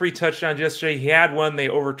should have had 3 touchdowns yesterday. He had one they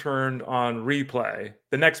overturned on replay.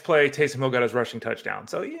 The next play, Taysom Hill got his rushing touchdown.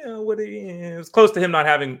 So, it was close to him not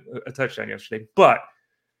having a touchdown yesterday. But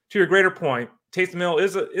to your greater point, Taysom Hill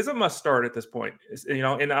is a must start at this point.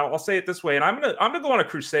 And I'll say it this way, and I'm gonna go on a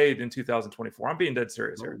crusade in 2024. I'm being dead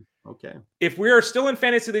serious here. Okay. If we are still in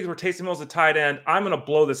fantasy leagues where Taysom Hill's a tight end, I'm gonna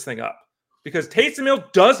blow this thing up. Because Taysom Hill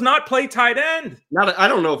does not play tight end. I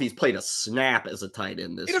don't know if he's played a snap as a tight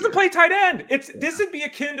end this year. He doesn't play tight end. This would be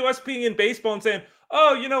akin to us being in baseball and saying,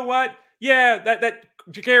 "Oh, you know what? Yeah, that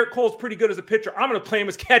Garrett Cole's pretty good as a pitcher. I'm going to play him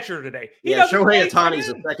as catcher today." Shohei Ohtani's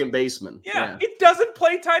a second baseman. Yeah, he doesn't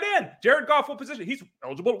play tight end. Jared Goff, what position? He's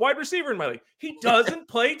eligible at wide receiver in my league. He doesn't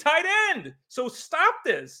play tight end. So stop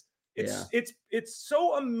this. It's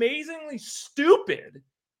so amazingly stupid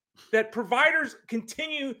that providers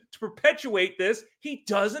continue to perpetuate this. He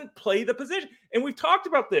doesn't play the position. And we've talked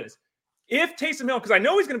about this. If Taysom Hill, because I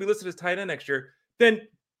know he's going to be listed as tight end next year, then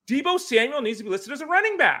Deebo Samuel needs to be listed as a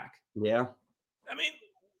running back. Yeah. I mean,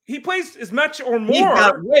 he plays as much or more. He's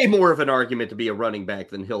got way more of an argument to be a running back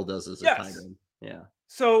than Hill does as a tight end. Yeah.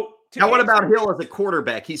 So now, what about Hill as a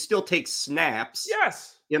quarterback? He still takes snaps.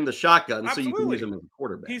 Yes. In the shotgun, Absolutely. So you can use him as a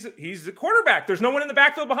quarterback. He's a quarterback. There's no one in the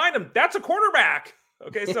backfield behind him. That's a quarterback.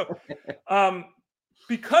 Okay, so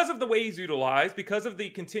because of the way he's utilized, because of the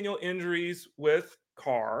continual injuries with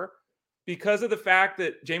Carr, because of the fact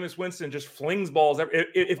that Jameis Winston just flings balls.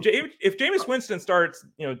 If Jameis Winston starts,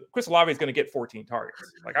 Chris Olave is going to get 14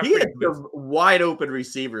 targets. He had some wide open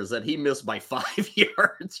receivers that he missed by 5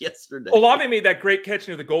 yards yesterday. Olave made that great catch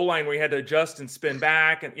near the goal line where he had to adjust and spin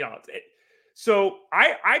back, and so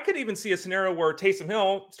I could even see a scenario where Taysom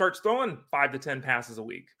Hill starts throwing 5 to 10 passes a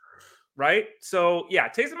week. Right. So, yeah,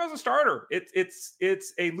 Taysom as a starter.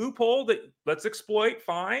 It's a loophole that let's exploit.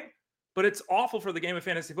 Fine. but it's awful for the game of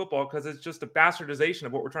fantasy football because it's just a bastardization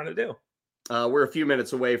of what we're trying to do. We're a few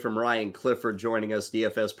minutes away from Ryan Clifford joining us,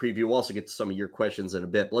 DFS preview. We'll also get to some of your questions in a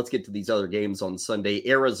bit. But let's get to these other games on Sunday.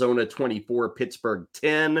 Arizona 24, Pittsburgh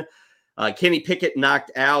 10. Kenny Pickett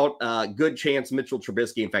knocked out. Good chance Mitchell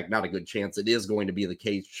Trubisky. In fact, not a good chance. It is going to be the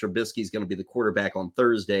case. Trubisky's going to be the quarterback on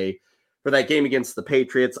Thursday for that game against the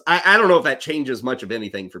Patriots. I don't know if that changes much of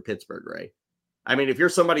anything for Pittsburgh, Ray. I mean, if you're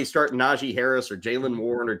somebody starting Najee Harris or Jalen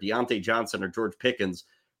Warren or Deontay Johnson or George Pickens,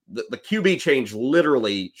 the QB change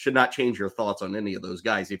literally should not change your thoughts on any of those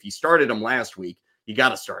guys. If you started them last week, you got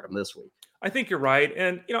to start them this week. I think you're right.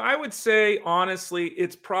 And, I would say, honestly,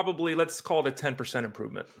 it's probably, let's call it a 10%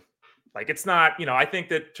 improvement. Like, it's not, I think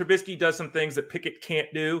that Trubisky does some things that Pickett can't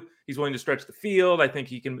do. He's willing to stretch the field. I think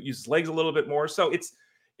he can use his legs a little bit more. So it's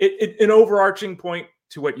an overarching point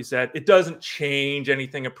to what you said. It doesn't change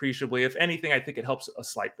anything appreciably. If anything, I think it helps a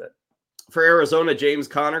slight bit. For Arizona, James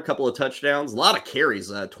Conner, a couple of touchdowns, a lot of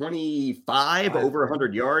carries, 25, over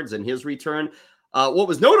 100 yards in his return. What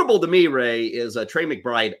was notable to me, Ray, is Trey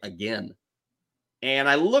McBride again. And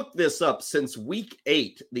I looked this up. Since week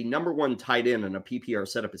 8, the number one tight end in a PPR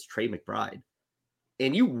setup is Trey McBride.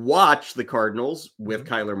 And you watch the Cardinals with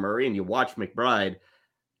Kyler Murray and you watch McBride,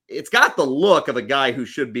 it's got the look of a guy who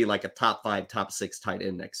should be like a top 5, top 6 tight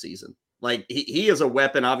end next season. Like, he is a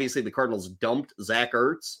weapon. Obviously, the Cardinals dumped Zach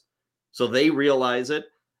Ertz, so they realize it.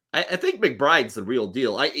 I think McBride's the real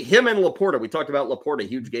deal. Him and Laporta, we talked about Laporta,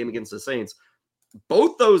 huge game against the Saints.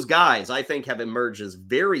 Both those guys, I think, have emerged as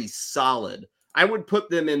very solid. I would put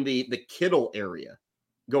them in the Kittle area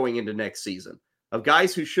going into next season of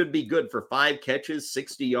guys who should be good for 5 catches,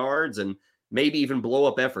 60 yards, and maybe even blow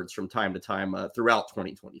up efforts from time to time throughout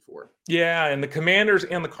 2024. Yeah, and the Commanders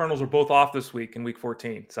and the Cardinals are both off this week in week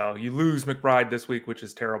 14. So you lose McBride this week, which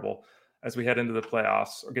is terrible as we head into the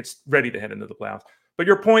playoffs or gets ready to head into the playoffs. But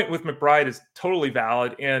your point with McBride is totally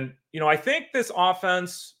valid. And, I think this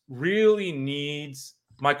offense really needs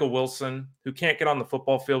Michael Wilson, who can't get on the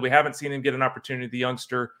football field. We haven't seen him get an opportunity, the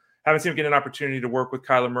youngster. Haven't seen him get an opportunity to work with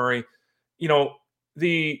Kyler Murray.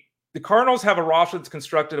 The Cardinals have a roster that's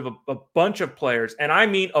constructed of a bunch of players, and I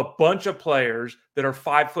mean a bunch of players that are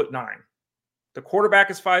 5'9". The quarterback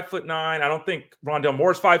is 5'9". I don't think Rondale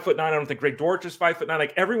Moore is 5'9". I don't think Greg Dortch is 5'9".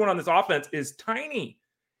 Like, everyone on this offense is tiny.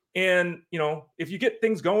 And, if you get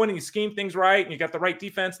things going and you scheme things right and you got the right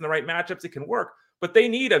defense and the right matchups, it can work. But they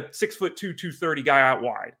need a 6'2", 230 guy out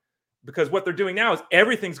wide, because what they're doing now is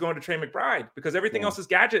everything's going to Trey McBride because everything else is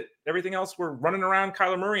gadget. Everything else, we're running around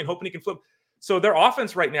Kyler Murray and hoping he can flip. So their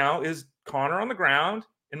offense right now is Conner on the ground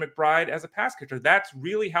and McBride as a pass catcher. That's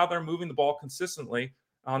really how they're moving the ball consistently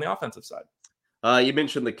on the offensive side. You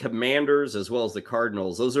mentioned the Commanders as well as the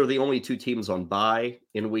Cardinals. Those are the only 2 teams on bye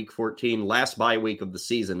in week 14, last bye week of the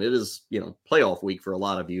season. It is, playoff week for a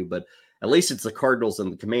lot of you, but at least it's the Cardinals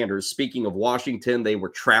and the Commanders. Speaking of Washington, they were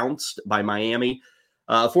trounced by Miami,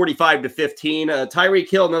 45-15. Tyreek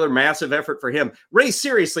Hill, another massive effort for him. Ray,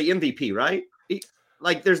 seriously, MVP, right?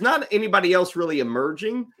 There's not anybody else really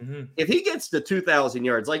emerging. Mm-hmm. If he gets to 2,000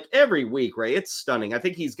 yards, like every week, Ray, it's stunning. I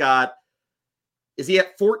think is he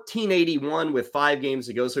at 1,481 with 5 games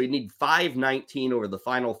to go? So he'd need 519 over the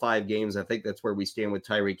final 5 games. I think that's where we stand with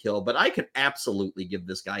Tyreek Hill. But I could absolutely give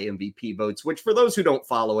this guy MVP votes, which for those who don't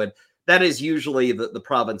follow it, that is usually the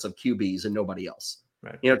province of QBs and nobody else.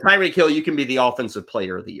 Right. Tyreek Hill, you can be the offensive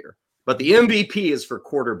player of the year. But the MVP is for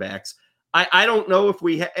quarterbacks. I don't know if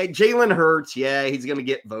Jalen Hurts, yeah, he's going to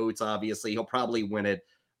get votes, obviously. He'll probably win it.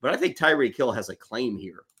 But I think Tyreek Hill has a claim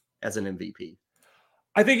here as an MVP.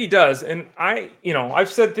 I think he does. And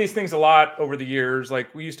I've said these things a lot over the years.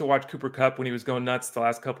 Like, we used to watch Cooper Kupp when he was going nuts the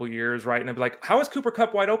last couple of years, right? And I'd be like, how is Cooper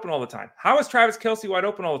Kupp wide open all the time? How is Travis Kelce wide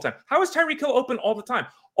open all the time? How is Tyreek Hill open all the time?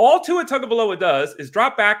 All Tua Tagovailoa does is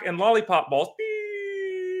drop back and lollipop balls.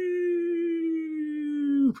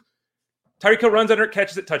 Tyreek Hill runs under it,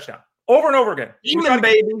 catches it, touchdochdown. Over and over again. Scheme,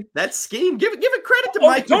 baby. That's scheme. Give it credit to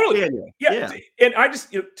Mike McDaniel. Yeah. And I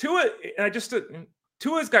just,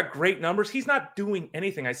 Tua's got great numbers. He's not doing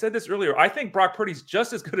anything. I said this earlier. I think Brock Purdy's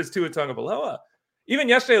just as good as Tua Tagovailoa. Even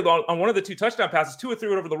yesterday on one of the 2 touchdown passes, Tua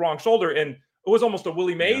threw it over the wrong shoulder, and it was almost a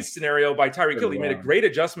Willie Mays scenario by Tyreek Hill. He made a great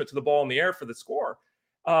adjustment to the ball in the air for the score.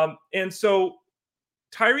 And so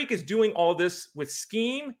Tyreek is doing all this with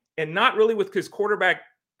scheme and not really with his quarterback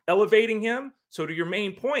elevating him. So to your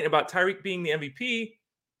main point about Tyreek being the MVP,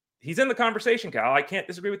 he's in the conversation, Cal. I can't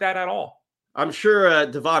disagree with that at all. I'm sure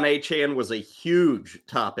Devon Achane was a huge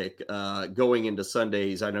topic going into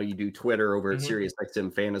Sundays. I know you do Twitter over at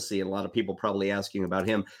SiriusXM Fantasy, and a lot of people probably asking about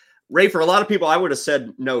him. Ray, for a lot of people, I would have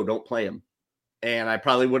said, no, don't play him. And I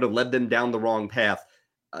probably would have led them down the wrong path.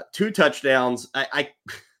 2 touchdowns. I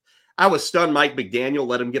I was stunned Mike McDaniel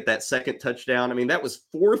let him get that second touchdown. I mean, that was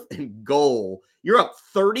 4th and goal. You're up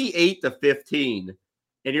 38-15.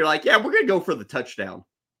 And you're like, yeah, we're going to go for the touchdown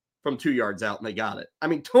from 2 yards out. And they got it. I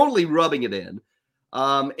mean, totally rubbing it in.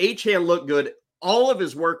 Achane looked good. All of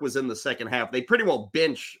his work was in the second half. They pretty well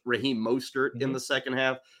bench Raheem Mostert in the second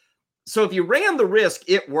half. So if you ran the risk,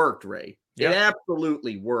 it worked, Ray. It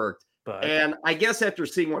absolutely worked. And I guess after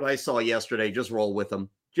seeing what I saw yesterday, just roll with them.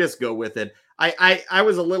 Just go with it. I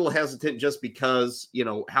was a little hesitant just because,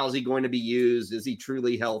 how's he going to be used? Is he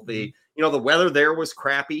truly healthy? The weather there was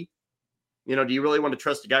crappy. Do you really want to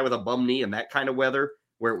trust a guy with a bum knee in that kind of weather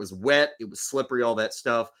where it was wet, it was slippery, all that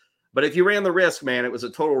stuff? But if you ran the risk, man, it was a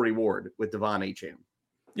total reward with Devon Achane.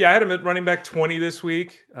 Yeah, I had him at running back 20 this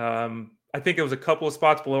week. I think it was a couple of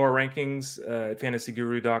spots below our rankings at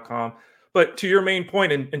fantasyguru.com. But to your main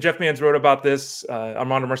point, and Jeff Mans wrote about this,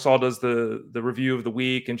 Armando Marsal does the review of the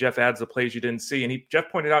week, and Jeff adds the plays you didn't see. And Jeff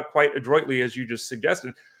pointed out quite adroitly, as you just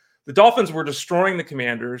suggested, the Dolphins were destroying the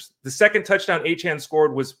Commanders. The second touchdown Achane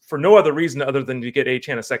scored was for no other reason other than to get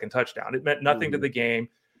Achane a second touchdown. It meant nothing to the game.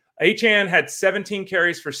 Achane had 17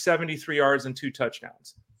 carries for 73 yards and 2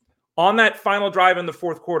 touchdowns. On that final drive in the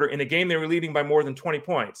fourth quarter, in a game they were leading by more than 20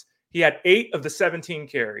 points, he had 8 of the 17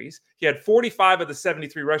 carries. He had 45 of the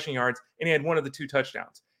 73 rushing yards, and he had 1 of the 2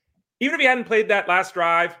 touchdowns. Even if he hadn't played that last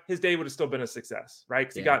drive, his day would have still been a success, right?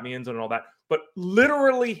 Because he got in the end zone and all that. But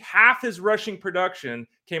literally half his rushing production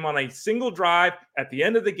came on a single drive at the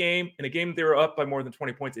end of the game. In a game they were up by more than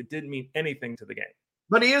 20 points. It didn't mean anything to the game.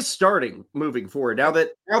 But he is starting moving forward. Now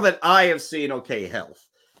that I have seen, health.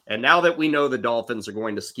 And now that we know the Dolphins are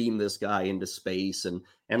going to scheme this guy into space and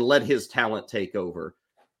let his talent take over,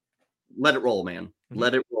 let it roll, man.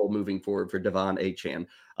 Let it roll moving forward for Devon Achane.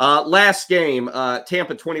 Last game,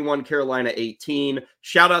 Tampa 21, Carolina 18.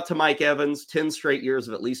 Shout out to Mike Evans, 10 straight years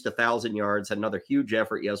of at least 1,000 yards. Had another huge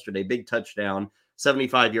effort yesterday, big touchdown,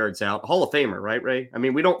 75 yards out. Hall of Famer, right, Ray? I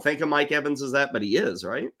mean, we don't think of Mike Evans as that, but he is,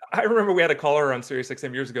 right? I remember we had a caller on Sirius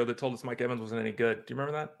XM years ago that told us Mike Evans wasn't any good. Do you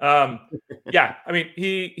remember that? Yeah, I mean,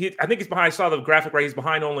 he I think he's behind. I saw the graphic right. He's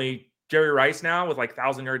behind only Jerry Rice now with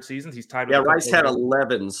 1,000-yard seasons. He's tied with Rice had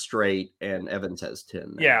 11 straight and Evans has 10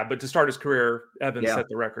 now. Yeah, but to start his career, Evans set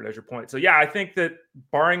the record, as your point. So, I think that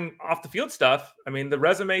barring off the field stuff, I mean, the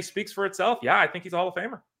resume speaks for itself. Yeah, I think he's a Hall of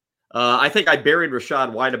Famer. I think I buried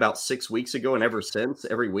Rachaad White about 6 weeks ago, and ever since,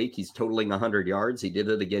 every week he's totaling 100 yards. He did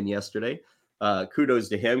it again yesterday. Kudos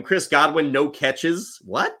to him. Chris Godwin, no catches.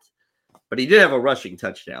 What? But he did have a rushing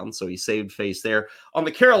touchdown, so he saved face there. On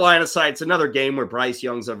the Carolina side, it's another game where Bryce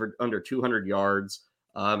Young's under 200 yards.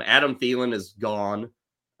 Adam Thielen is gone.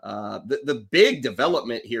 The big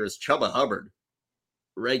development here is Chuba Hubbard.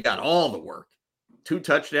 Ray got all the work. 2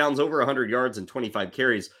 touchdowns, over 100 yards, and 25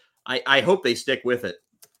 carries. I hope they stick with it.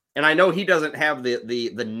 And I know he doesn't have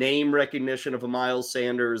the name recognition of a Miles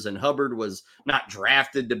Sanders, and Hubbard was not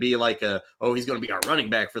drafted to be like he's going to be our running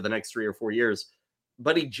back for the next 3 or 4 years.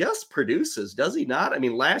 But he just produces, does he not? I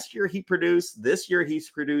mean, last year he produced. This year he's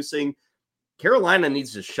producing. Carolina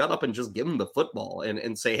needs to shut up and just give him the football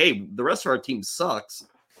and say, hey, the rest of our team sucks.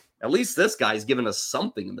 At least this guy's giving us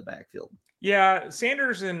something in the backfield. Yeah,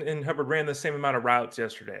 Sanders and Hubbard ran the same amount of routes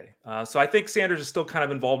yesterday. So I think Sanders is still kind of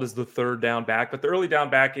involved as the third down back. But the early down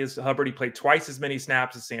back is Hubbard. He played twice as many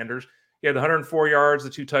snaps as Sanders. He had the 104 yards, the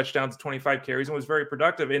 2 touchdowns, the 25 carries, and was very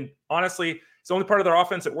productive. And honestly, it's the only part of their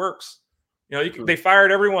offense that works. They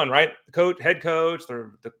fired everyone, right? The coach, head coach,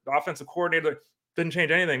 the offensive coordinator, didn't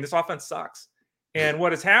change anything. This offense sucks. And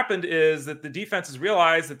what has happened is that the defense has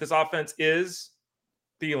realized that this offense is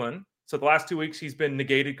Thielen. So the last 2 weeks, he's been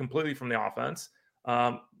negated completely from the offense.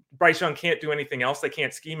 Bryce Young can't do anything else. They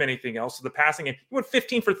can't scheme anything else. So the passing game, he went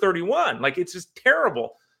 15 for 31. It's just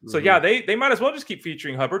terrible. So they might as well just keep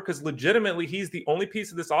featuring Hubbard because legitimately he's the only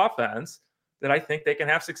piece of this offense that I think they can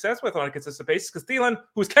have success with on a consistent basis. Because Thielen,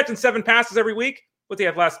 who's catching 7 passes every week, what do they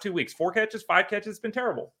have last 2 weeks? 4 catches, 5 catches? It's been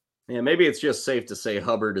terrible. Yeah, maybe it's just safe to say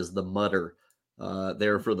Hubbard is the mutter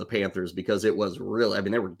there for the Panthers because it was really,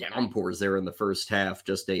 there were downpours there in the first half,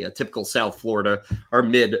 just a typical South Florida or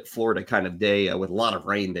mid-Florida kind of day with a lot of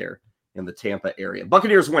rain there in the Tampa area.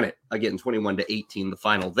 Buccaneers win it, again, 21-18, the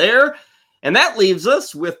final there. And that leaves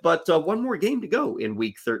us with but one more game to go in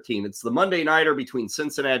Week 13. It's the Monday Nighter between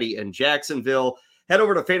Cincinnati and Jacksonville. Head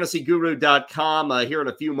over to fantasyguru.com. Here in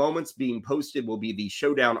a few moments, being posted will be the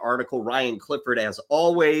Showdown article. Ryan Clifford, as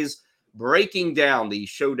always, breaking down the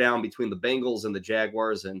showdown between the Bengals and the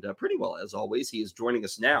Jaguars. And pretty well, as always, he is joining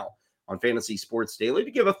us now on Fantasy Sports Daily to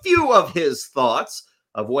give a few of his thoughts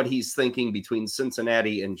of what he's thinking between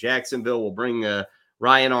Cincinnati and Jacksonville. We'll bring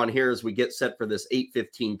Ryan on here as we get set for this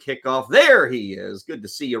 8:15 kickoff. There he is. Good to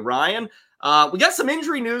see you, Ryan. We got some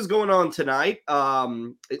injury news going on tonight.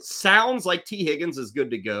 It sounds like T. Higgins is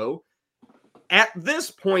good to go. At this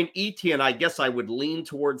point, Etienne, I guess I would lean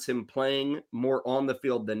towards him playing more on the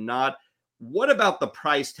field than not. What about the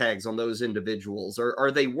price tags on those individuals?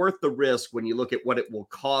 Are they worth the risk when you look at what it will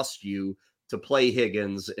cost you to play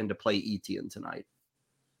Higgins and to play Etienne tonight?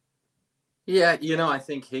 Yeah, I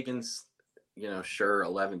think Higgins, sure,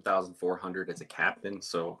 11,400 as a captain.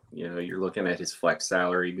 So, you're looking at his flex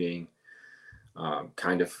salary being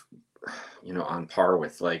kind of, on par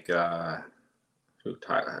with like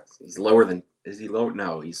he's lower than is he low?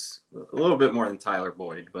 No, he's a little bit more than Tyler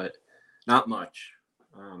Boyd, but not much.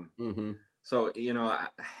 So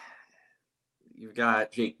you've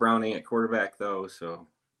got Jake Browning at quarterback though, so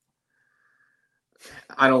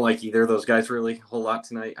I don't like either of those guys really a whole lot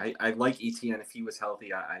tonight. I like Etienne if he was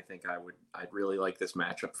healthy. I think I'd really like this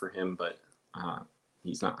matchup for him, but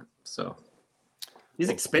he's not. So he's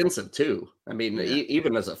expensive too. I mean,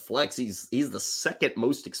 even as a flex, he's the second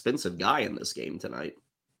most expensive guy in this game tonight.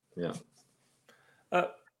 Yeah.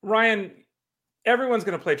 Ryan, everyone's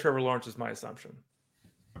going to play Trevor Lawrence is my assumption.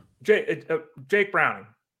 Jake Browning,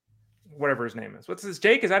 whatever his name is. What's his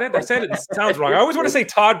Jake? Is that it? I said it. It sounds wrong. I always want to say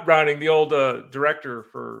Todd Browning, the old director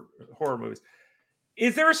for horror movies.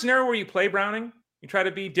 Is there a scenario where you play Browning? You try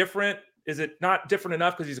to be different? Is it not different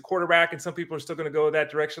enough because he's a quarterback and some people are still going to go that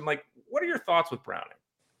direction? Like, what are your thoughts with Browning?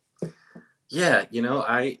 Yeah,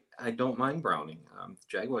 I don't mind Browning. The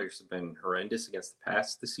Jaguars have been horrendous against the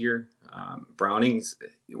pass this year.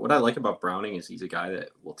 What I like about Browning is he's a guy that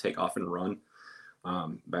will take off and run.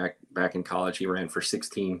 Back in college, he ran for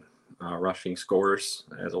 16 rushing scores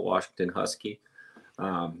as a Washington Husky.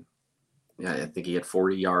 I think he had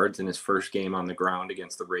 40 yards in his first game on the ground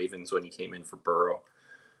against the Ravens when he came in for Burrow.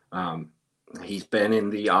 He's been in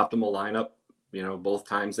the optimal lineup, both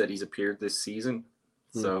times that he's appeared this season.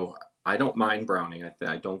 So I don't mind Browning.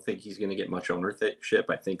 I don't think he's going to get much ownership.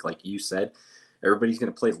 I think, like you said, everybody's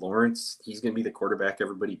going to play Lawrence. He's going to be the quarterback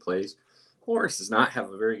everybody plays. Lawrence does not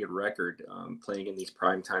have a very good record playing in these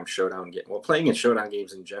primetime showdown games. Well, playing in showdown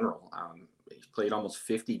games in general. He's played almost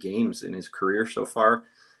 50 games in his career so far.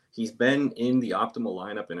 He's been in the optimal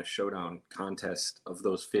lineup in a showdown contest of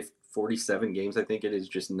those 47 games, I think it is,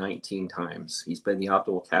 just 19 times. He's been the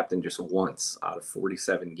optimal captain just once out of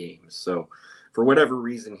 47 games. So for whatever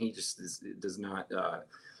reason, he just does not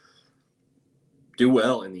do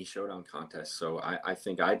well in these showdown contests. So I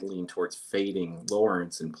think I'd lean towards fading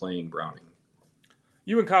Lawrence and playing Browning.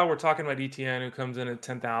 You and Kyle were talking about Etienne, who comes in at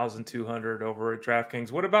 10,200 over at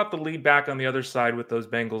DraftKings. What about the lead back on the other side with those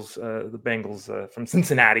Bengals, from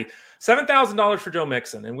Cincinnati? $7,000 for Joe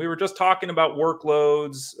Mixon. And we were just talking about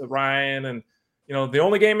workloads, Ryan, and the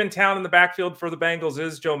only game in town in the backfield for the Bengals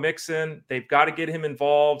is Joe Mixon. They've got to get him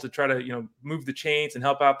involved to try to, move the chains and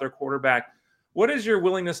help out their quarterback. What is your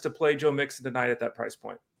willingness to play Joe Mixon tonight at that price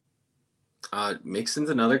point? Mixon's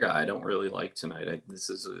another guy I don't really like tonight. This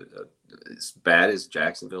is as bad as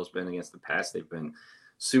Jacksonville's been against the pass. They've been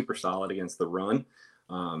super solid against the run.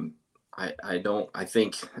 I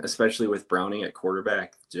think, especially with Browning at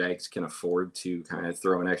quarterback, Jags can afford to kind of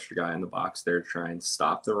throw an extra guy in the box there to try and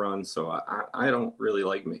stop the run. So I don't really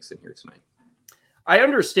like Mixon here tonight. I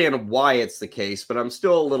understand why it's the case, but I'm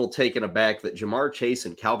still a little taken aback that Jamar Chase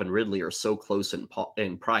and Calvin Ridley are so close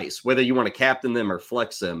in price. Whether you want to captain them or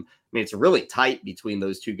flex them, I mean, it's really tight between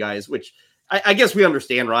those two guys, which I guess we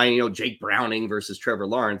understand, Ryan, Jake Browning versus Trevor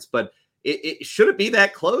Lawrence, but should it be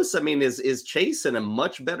that close? I mean, is Chase in a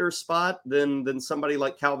much better spot than somebody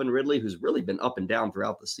like Calvin Ridley, who's really been up and down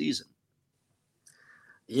throughout the season?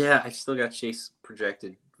 Yeah, I still got Chase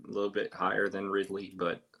projected a little bit higher than Ridley,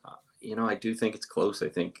 but I do think it's close. I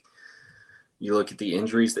think you look at the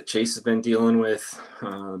injuries that Chase has been dealing with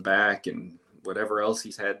back and whatever else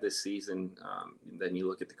he's had this season. Then you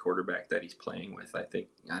look at the quarterback that he's playing with. I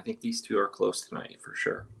think these two are close tonight for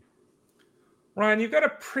sure. Ryan, you've got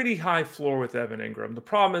a pretty high floor with Evan Ingram. The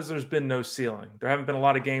problem is there's been no ceiling. There haven't been a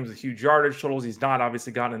lot of games with huge yardage totals. He's not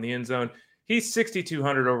obviously gotten in the end zone. He's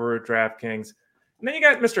 6,200 over at DraftKings. And then you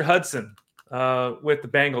got Mr. Hudson with the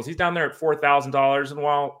Bengals. He's down there at $4,000. And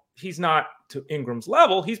while he's not to Ingram's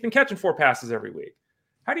level, he's been catching 4 passes every week.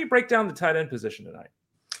 How do you break down the tight end position tonight?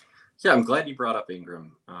 Yeah, I'm glad you brought up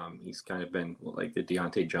Ingram. He's kind of been like the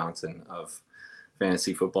Deontay Johnson of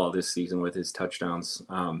fantasy football this season with his touchdowns.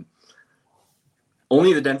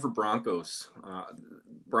 Only the Denver Broncos.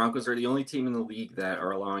 Broncos are the only team in the league that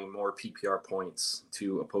are allowing more PPR points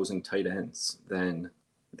to opposing tight ends than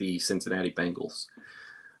the Cincinnati Bengals.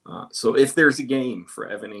 So if there's a game for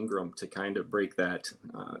Evan Ingram to kind of break that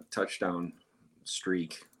touchdown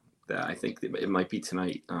streak, that I think it might be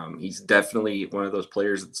tonight. He's definitely one of those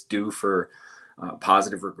players that's due for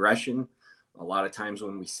positive regression. A lot of times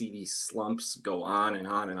when we see these slumps go on and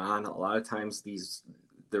on and on, a lot of times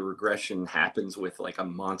the regression happens with like a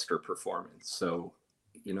monster performance. So,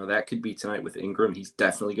 that could be tonight with Ingram. He's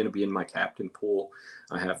definitely going to be in my captain pool.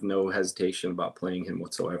 I have no hesitation about playing him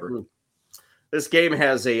whatsoever. This game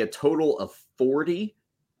has a total of 40.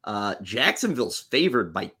 Jacksonville's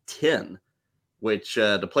favored by 10, which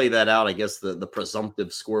to play that out, I guess the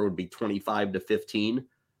presumptive score would be 25-15.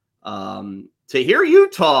 To hear you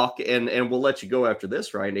talk, and we'll let you go after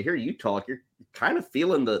this, Ryan, to hear you talk, you're kind of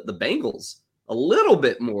feeling the Bengals a little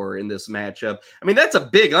bit more in this matchup. I mean, that's a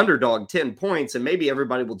big underdog, 10 points, and maybe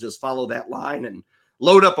everybody will just follow that line and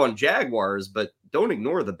load up on Jaguars, but don't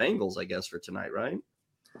ignore the Bengals, I guess, for tonight, right?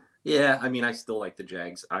 Yeah, I mean, I still like the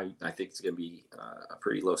Jags. I think it's going to be a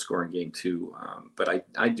pretty low-scoring game, too. But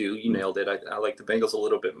I do. You nailed it. I like the Bengals a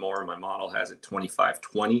little bit more. My model has it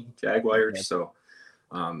 25-20 Jaguars. Okay. So,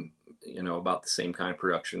 about the same kind of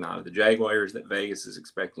production out of the Jaguars that Vegas is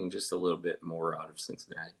expecting, just a little bit more out of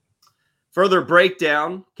Cincinnati. Further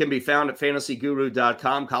breakdown can be found at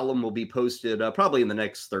fantasyguru.com. Column will be posted probably in the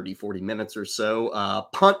next 30, 40 minutes or so.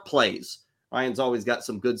 Punt plays. Ryan's always got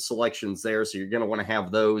some good selections there, so you're going to want to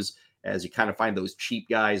have those as you kind of find those cheap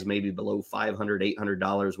guys, maybe below $500,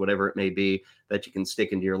 $800, whatever it may be, that you can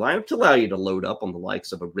stick into your lineup to allow you to load up on the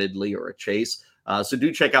likes of a Ridley or a Chase. So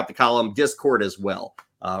do check out the column Discord as well.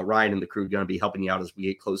 Ryan and the crew are going to be helping you out as we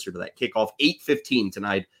get closer to that kickoff. 8:15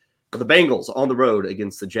 tonight for the Bengals on the road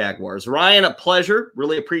against the Jaguars. Ryan, a pleasure.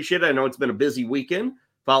 Really appreciate it. I know it's been a busy weekend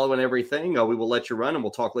following everything. We will let you run, and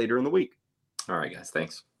we'll talk later in the week. All right, guys.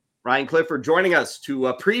 Thanks. Ryan Clifford joining us to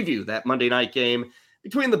preview that Monday night game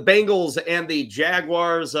between the Bengals and the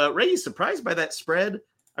Jaguars. Ray, you surprised by that spread?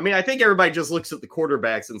 I mean, I think everybody just looks at the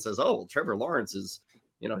quarterbacks and says, oh, well, Trevor Lawrence is,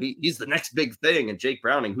 he's the next big thing. And Jake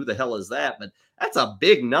Browning, who the hell is that? But that's a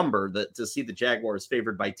big number to see the Jaguars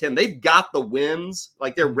favored by 10. They've got the wins.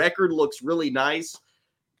 Like, their record looks really nice.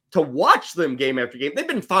 To watch them game after game, they've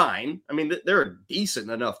been fine. I mean, they're a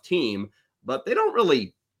decent enough team, but they don't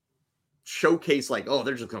really showcase like, oh,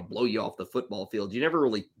 they're just going to blow you off the football field. You never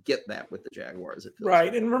really get that with the Jaguars. It feels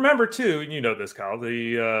right. like. And remember too, and you know this, Kyle,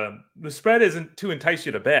 the spread isn't to entice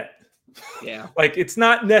you to bet. Yeah. Like, it's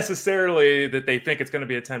not necessarily that they think it's going to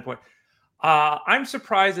be a 10-point. I'm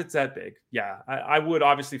surprised it's that big. Yeah. I would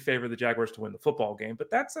obviously favor the Jaguars to win the football game,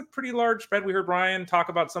 but that's a pretty large spread. We heard Brian talk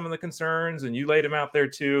about some of the concerns, and you laid them out there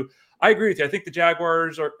too. I agree with you. I think the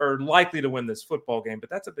Jaguars are likely to win this football game,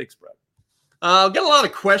 but that's a big spread. Got a lot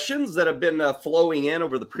of questions that have been flowing in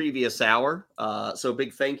over the previous hour. So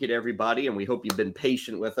big thank you to everybody, and we hope you've been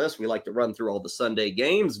patient with us. We like to run through all the Sunday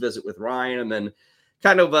games, visit with Ryan, and then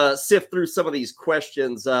kind of sift through some of these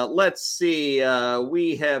questions. Let's see.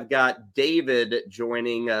 We have got David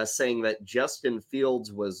joining, saying that Justin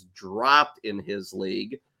Fields was dropped in his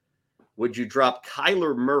league. Would you drop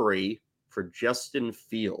Kyler Murray for Justin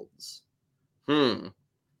Fields?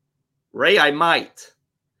 Ray, I might.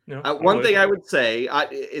 No, one thing I would say,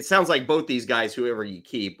 it sounds like both these guys, whoever you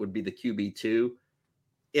keep, would be the QB2.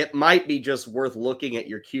 It might be just worth looking at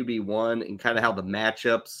your QB1 and kind of how the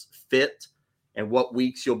matchups fit and what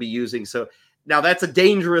weeks you'll be using. So now that's a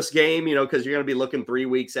dangerous game, because you're going to be looking 3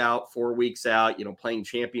 weeks out, 4 weeks out, playing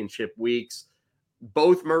championship weeks.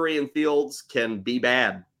 Both Murray and Fields can be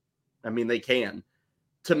bad. I mean, they can.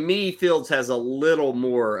 To me, Fields has a little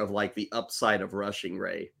more of like the upside of rushing,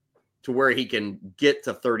 Ray, to where he can get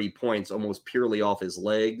to 30 points almost purely off his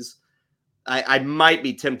legs. I might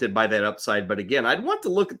be tempted by that upside, but again, I'd want to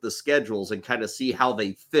look at the schedules and kind of see how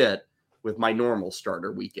they fit with my normal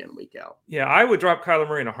starter week in, week out. Yeah, I would drop Kyler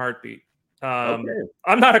Murray in a heartbeat. Okay.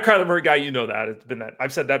 I'm not a Kyler Murray guy. You know that. It's been that.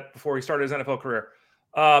 I've said that before he started his NFL career.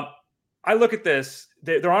 I look at this.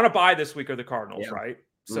 They're on a bye this week, are the Cardinals, right?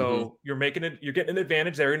 So you're getting an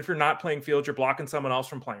advantage there. And if you're not playing Fields, you're blocking someone else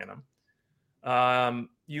from playing them.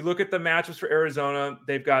 You look at the matchups for Arizona.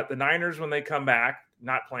 They've got the Niners when they come back,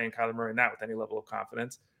 not playing Kyler Murray in that with any level of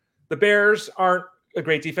confidence. The Bears aren't a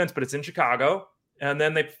great defense, but it's in Chicago. And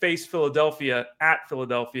then they face Philadelphia at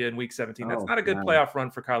Philadelphia in Week 17. That's not a good playoff run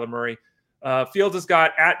for Kyler Murray. Fields has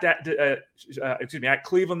got at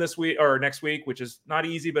Cleveland this week or next week, which is not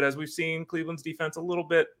easy, but as we've seen, Cleveland's defense a little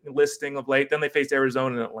bit listing of late. Then they face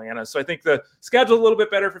Arizona and Atlanta. So I think the schedule a little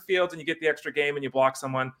bit better for Fields, and you get the extra game and you block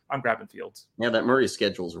someone. I'm grabbing Fields. Yeah, that Murray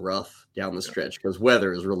schedule's rough down the stretch because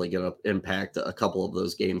weather is really going to impact a couple of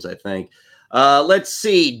those games, I think. Let's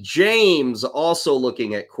see. James also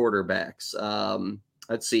looking at quarterbacks.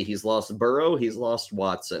 Let's see. He's lost Burrow. He's lost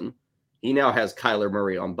Watson. He now has Kyler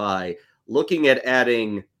Murray on bye. Looking at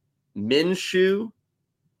adding Minshew,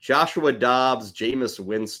 Joshua Dobbs, Jameis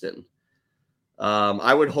Winston.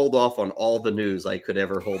 I would hold off on all the news I could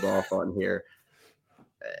ever hold off on here.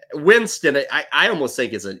 Winston, I almost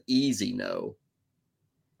think is an easy no.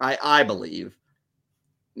 I believe.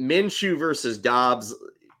 Minshew versus Dobbs,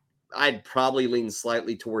 I'd probably lean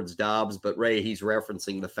slightly towards Dobbs, but Ray, he's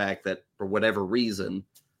referencing the fact that for whatever reason,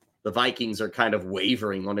 the Vikings are kind of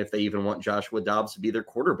wavering on if they even want Joshua Dobbs to be their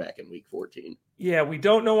quarterback in week 14. Yeah, we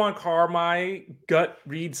don't know on Carr. My gut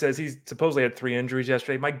read says he's supposedly had 3 injuries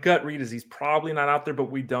yesterday. My gut read is he's probably not out there,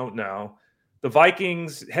 but we don't know. The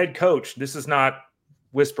Vikings head coach, this is not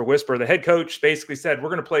whisper. The head coach basically said, we're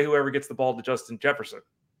going to play whoever gets the ball to Justin Jefferson.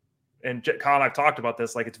 And Kyle and I've talked about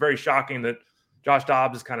this. Like, it's very shocking that Josh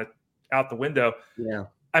Dobbs is kind of out the window. Yeah.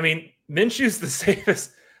 I mean, Minshew's the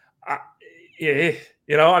safest.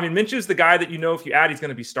 Minshew's the guy that, if you add, he's going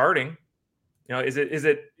to be starting. Is it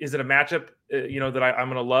a matchup, that I'm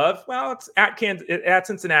going to love? Well, it's at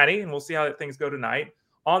Cincinnati, and we'll see how things go tonight.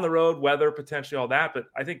 On the road, weather, potentially all that. But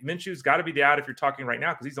I think Minshew's got to be the out if you're talking right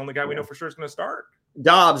now, because he's the only guy we know for sure is going to start.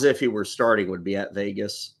 Dobbs, if he were starting, would be at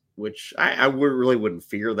Vegas, which I really wouldn't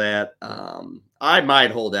fear that. I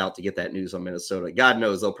might hold out to get that news on Minnesota. God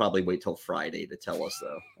knows they'll probably wait till Friday to tell us,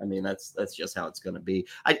 though. I mean, that's just how it's going to be.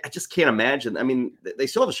 I just can't imagine. I mean, they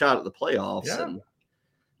still have a shot at the playoffs. Yeah. And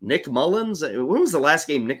Nick Mullins, when was the last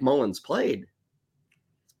game Nick Mullins played?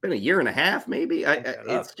 It's been a year and a half, maybe.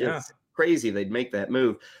 It's just crazy they'd make that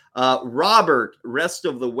move. Robert, rest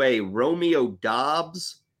of the way, Romeo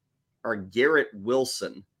Dobbs or Garrett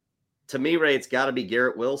Wilson? To me, Ray, it's got to be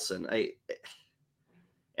Garrett Wilson.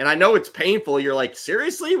 And I know it's painful. You're like,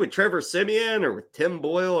 seriously, with Trevor Siemian or with Tim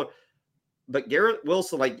Boyle? But Garrett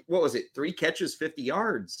Wilson, like, what was it? 3 catches, 50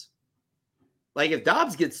 yards. Like, if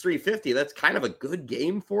Dobbs gets 350, that's kind of a good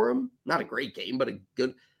game for him. Not a great game, but a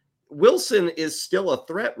good. Wilson is still a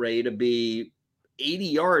threat, Ray, to be 80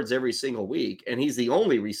 yards every single week. And he's the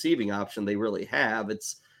only receiving option they really have.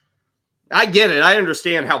 I get it. I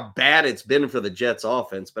understand how bad it's been for the Jets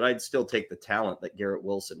offense, but I'd still take the talent that Garrett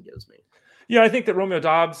Wilson gives me. Yeah, I think that Romeo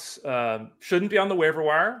Dobbs shouldn't be on the waiver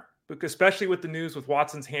wire, because especially with the news with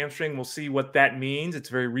Watson's hamstring, we'll see what that means. It's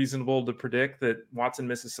very reasonable to predict that Watson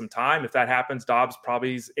misses some time. If that happens, Dobbs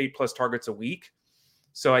probably is 8+ targets a week.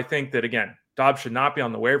 So I think that, again, Dobbs should not be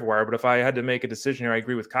on the waiver wire. But if I had to make a decision here, I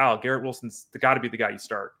agree with Kyle. Garrett Wilson's got to be the guy you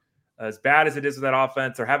start. As bad as it is with that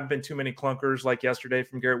offense, there haven't been too many clunkers like yesterday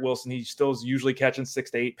from Garrett Wilson. He still is usually catching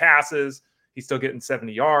 6 to 8 passes. He's still getting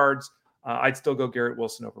 70 yards. I'd still go Garrett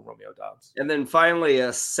Wilson over Romeo Dobbs. And then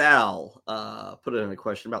finally, Sal put it in a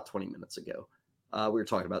question about 20 minutes ago. We were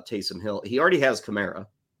talking about Taysom Hill. He already has Kamara.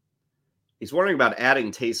 He's wondering about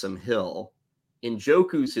adding Taysom Hill.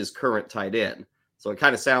 Njoku's his current tight end. So it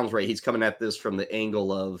kind of sounds right. He's coming at this from the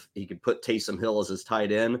angle of he could put Taysom Hill as his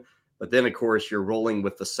tight end. But then, of course, you're rolling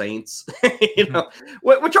with the Saints,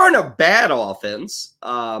 which aren't a bad offense.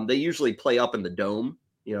 They usually play up in the dome.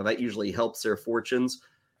 That usually helps their fortunes.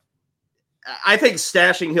 I think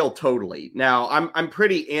stashing Hill totally. Now, I'm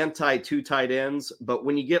pretty anti 2 tight ends, but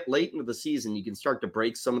when you get late into the season, you can start to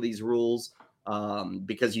break some of these rules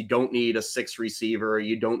because you don't need a 6th receiver,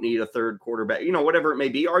 you don't need a 3rd quarterback, whatever it may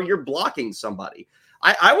be, or you're blocking somebody.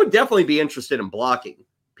 I would definitely be interested in blocking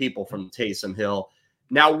people from Taysom Hill.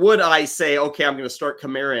 Now, would I say, okay, I'm going to start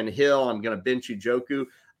Kamara and Hill, I'm going to bench Njoku?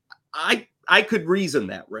 I could reason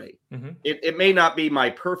that, Ray. Mm-hmm. It may not be my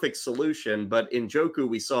perfect solution, but Njoku,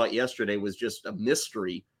 we saw it yesterday, was just a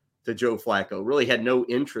mystery to Joe Flacco. Really had no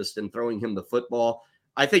interest in throwing him the football.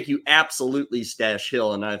 I think you absolutely stash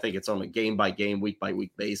Hill, and I think it's on a game-by-game,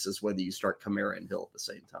 week-by-week basis, whether you start Kamara and Hill at the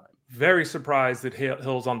same time. Very surprised that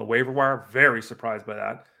Hill's on the waiver wire. Very surprised by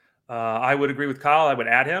that. I would agree with Kyle. I would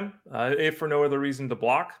add him if for no other reason to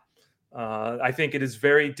block. I think it is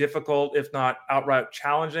very difficult, if not outright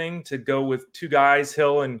challenging, to go with 2 guys,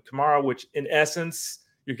 Hill and Kamara, which in essence,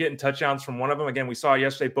 you're getting touchdowns from one of them. Again, we saw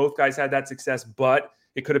yesterday, both guys had that success, but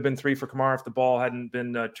it could have been 3 for Kamara if the ball hadn't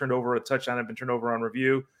been turned over, a touchdown had been turned over on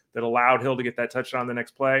review that allowed Hill to get that touchdown the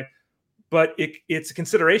next play. But it's a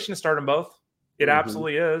consideration to start them both. It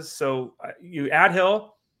absolutely is. So you add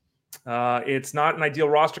Hill. It's not an ideal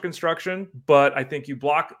roster construction, but I think you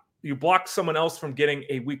block someone else from getting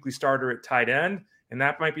a weekly starter at tight end, and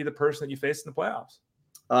that might be the person that you face in the playoffs.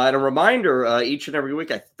 And a reminder, each and every week,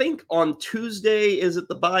 I think on Tuesday, is it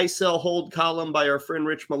the buy, sell, hold column by our friend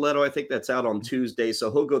Rich Miletto? I think that's out on Tuesday. So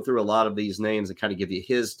he'll go through a lot of these names and kind of give you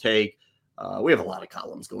his take. We have a lot of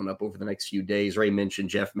columns going up over the next few days. Ray mentioned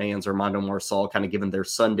Jeff Mans, Armando Marsal, kind of giving their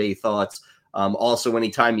Sunday thoughts. Also,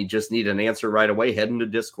 anytime you just need an answer right away, head into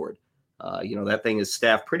Discord. That thing is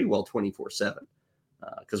staffed pretty well 24/7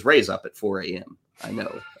 because Ray's up at 4 a.m. I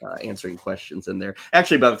know, answering questions in there.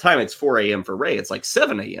 Actually, by the time it's 4 a.m. for Ray, it's like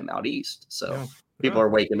 7 a.m. out east. So people are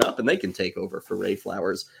waking up and they can take over for Ray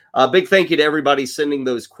Flowers. Big thank you to everybody sending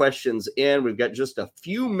those questions in. We've got just a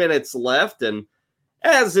few minutes left. And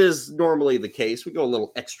as is normally the case, we go a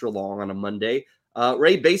little extra long on a Monday.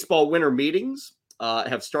 Ray, baseball winter meetings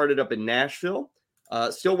have started up in Nashville.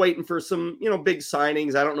 Still waiting for some, big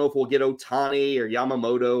signings. I don't know if we'll get Ohtani or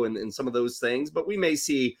Yamamoto and some of those things, but we may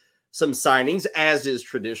see some signings, as is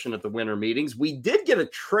tradition at the winter meetings. We did get a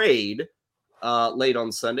trade late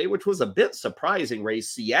on Sunday, which was a bit surprising. Ray,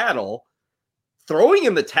 Seattle throwing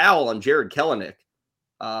in the towel on Jared Kelenic.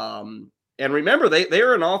 And remember,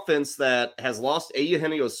 they're an offense that has lost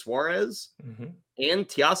Eugenio Suarez and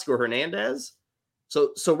Teoscar Hernandez.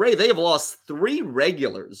 So Ray, they have lost 3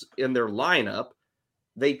 regulars in their lineup.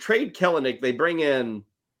 They trade Kelenic. They bring in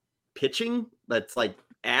pitching that's like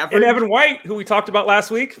average. And Evan White, who we talked about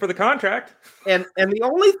last week for the contract. And the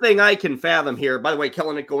only thing I can fathom here, by the way,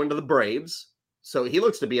 Kelenic going to the Braves. So he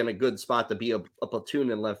looks to be in a good spot to be a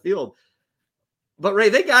platoon in left field. But Ray,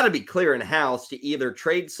 they got to be clearing house to either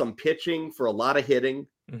trade some pitching for a lot of hitting,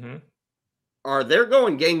 or they're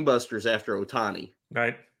going gangbusters after Ohtani.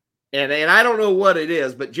 Right. And I don't know what it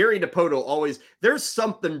is, but Jerry Dipoto always, there's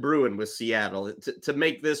something brewing with Seattle to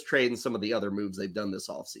make this trade and some of the other moves they've done this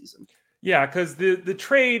offseason. Yeah, because the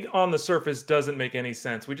trade on the surface doesn't make any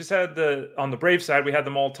sense. We just had on the Brave side, we had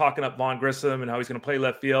them all talking up Vaughn Grissom and how he's going to play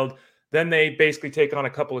left field. Then they basically take on a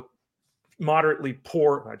couple of moderately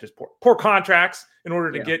poor contracts in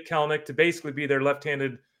order to get Kelenic to basically be their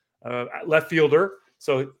left-handed left fielder.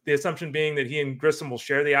 So the assumption being that he and Grissom will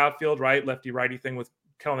share the outfield, right? Lefty-righty thing with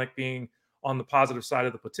Kelenic being on the positive side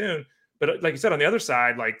of the platoon. But like you said, on the other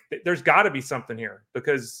side, like there's got to be something here,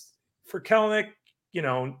 because for Kelenic,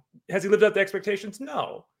 has he lived up to expectations?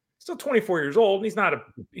 No. Still 24 years old, and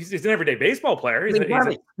he's an everyday baseball player. He's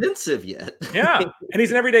not expensive yet. Yeah, and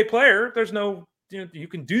he's an everyday player. There's no, you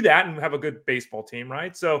can do that and have a good baseball team,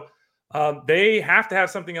 right? So they have to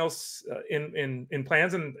have something else in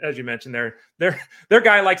plans. And as you mentioned, their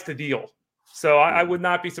guy likes to deal. So I would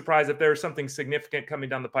not be surprised if there's something significant coming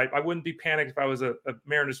down the pipe. I wouldn't be panicked if I was a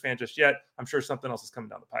Mariners fan just yet. I'm sure something else is coming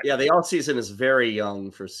down the pipe. Yeah, the offseason is very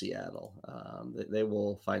young for Seattle. They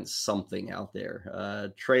will find something out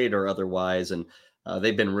there, trade or otherwise. And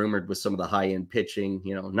they've been rumored with some of the high-end pitching,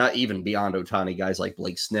 not even beyond Ohtani, guys like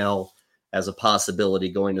Blake Snell as a possibility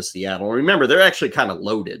going to Seattle. And remember, they're actually kind of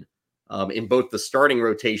loaded in both the starting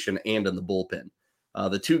rotation and in the bullpen.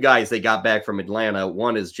 The 2 guys they got back from Atlanta,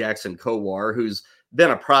 one is Jackson Kowar, who's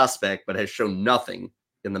been a prospect but has shown nothing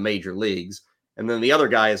in the major leagues. And then the other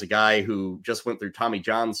guy is a guy who just went through Tommy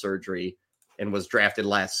John surgery and was drafted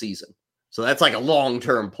last season. So that's like a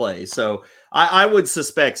long-term play. So I would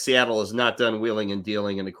suspect Seattle is not done wheeling and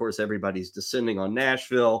dealing. And, of course, everybody's descending on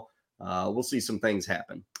Nashville. We'll see some things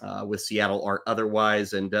happen with Seattle or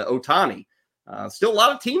otherwise. And Ohtani. Still a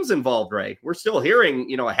lot of teams involved, Ray. We're still hearing,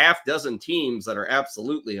 a half dozen teams that are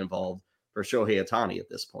absolutely involved for Shohei Ohtani at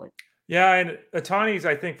this point. Yeah, and Ohtani's,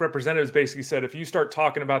 I think, representatives basically said, if you start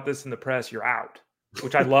talking about this in the press, you're out,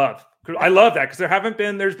 which I love. I love that, because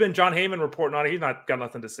there's been John Heyman reporting on it. He's not got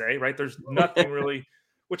nothing to say, right? There's nothing really,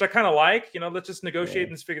 which I kind of like. Let's just negotiate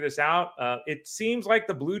and figure this out. It seems like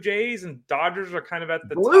the Blue Jays and Dodgers are kind of at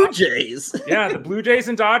the top. Jays? Yeah, the Blue Jays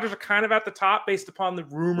and Dodgers are kind of at the top based upon the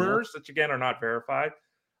rumors, which, again, are not verified.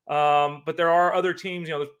 But there are other teams,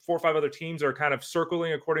 4 or 5 other teams are kind of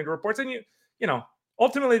circling according to reports. And,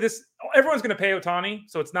 ultimately everyone's going to pay Ohtani.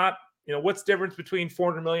 So it's not, what's the difference between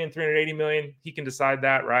 $400 million, $380 million? He can decide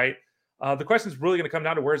that, right? The question is really going to come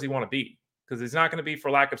down to where does he want to be? Because it's not going to be for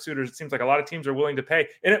lack of suitors. It seems like a lot of teams are willing to pay.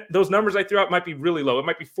 And those numbers I threw out might be really low. It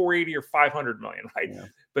might be 480 or 500 million, right? Yeah.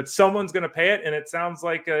 But someone's going to pay it. And it sounds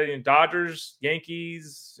like Dodgers,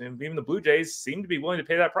 Yankees, and even the Blue Jays seem to be willing to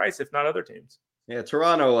pay that price, if not other teams. Yeah,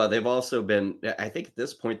 Toronto, they've also been, I think at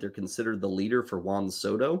this point, they're considered the leader for Juan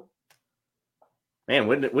Soto. Man,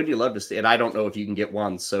 wouldn't you love to see it? I don't know if you can get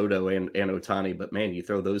Juan Soto and Ohtani, but man, you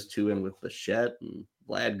throw those 2 in with Bichette and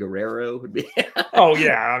Vlad Guerrero would be. Oh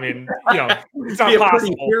yeah, I mean, it's not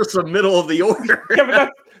possible. Fearsome middle of the order. Yeah,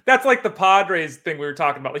 but that's like the Padres thing we were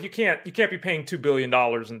talking about. Like you can't be paying $2 billion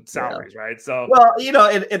in salaries, right? So well,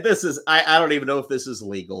 and this is I don't even know if this is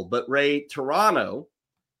legal, but Ray, Toronto,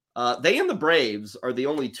 they and the Braves are the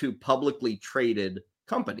only 2 publicly traded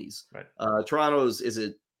companies. Right. Toronto's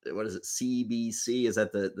what is it? CBC? Is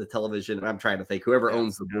that the television? I'm trying to think. Whoever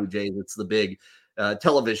owns the Blue Jays, it's the big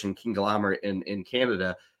television conglomerate in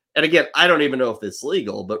Canada. And again, I don't even know if it's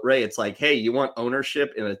legal, but Ray, it's like, hey, you want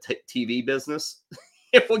ownership in a TV business?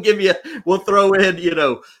 we'll throw in,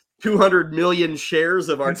 200 million shares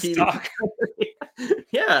of our TV.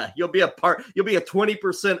 Yeah, you'll be a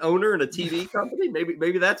 20% owner in a TV company.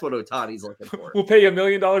 Maybe that's what Ohtani's looking for. We'll pay you $1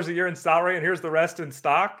 million a year in salary, and here's the rest in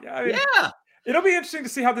stock. I mean, Yeah. It'll be interesting to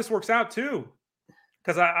see how this works out too,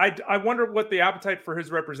 because I wonder what the appetite for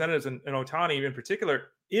his representatives and Ohtani in particular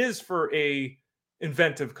is for a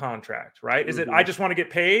inventive contract, right? Is it I just want to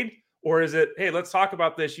get paid, or is it, hey, let's talk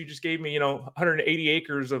about this? You just gave me 180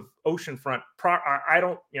 acres of oceanfront. I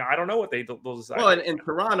don't know what they'll decide. Well, and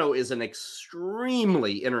Toronto is an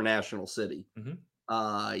extremely international city.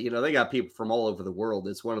 They got people from all over the world.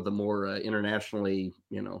 It's one of the more internationally,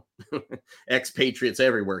 expatriates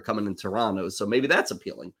everywhere coming in Toronto. So maybe that's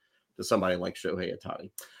appealing to somebody like Shohei Ohtani.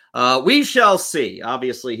 We shall see.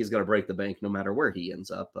 Obviously, he's going to break the bank no matter where he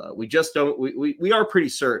ends up. We just don't. We are pretty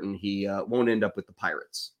certain he won't end up with the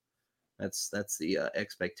Pirates. That's the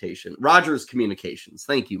expectation. Rogers Communications.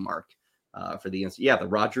 Thank you, Mark, for the answer. Yeah, the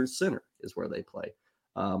Rogers Center is where they play.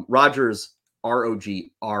 Rogers,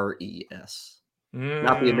 Rogres.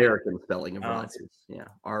 Not the American spelling of Rogers. Yeah,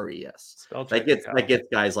 Res. That gets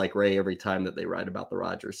guys like Ray every time that they write about the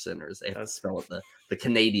Rogers Centers. They have to spell it the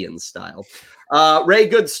Canadian style. Ray,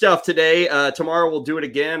 good stuff today. Tomorrow we'll do it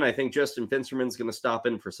again. I think Justin Finsterman's going to stop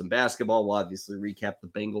in for some basketball. We'll obviously recap the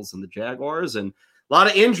Bengals and the Jaguars, and a lot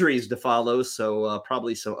of injuries to follow. So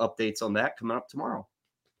probably some updates on that coming up tomorrow.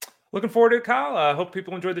 Looking forward to it, Kyle. Hope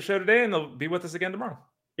people enjoyed the show today, and they'll be with us again tomorrow.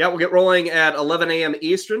 Yeah, we'll get rolling at 11 a.m.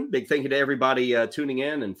 Eastern. Big thank you to everybody tuning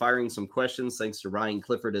in and firing some questions. Thanks to Ryan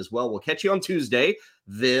Clifford as well. We'll catch you on Tuesday.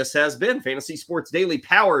 This has been Fantasy Sports Daily,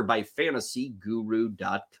 powered by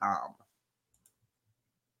FantasyGuru.com.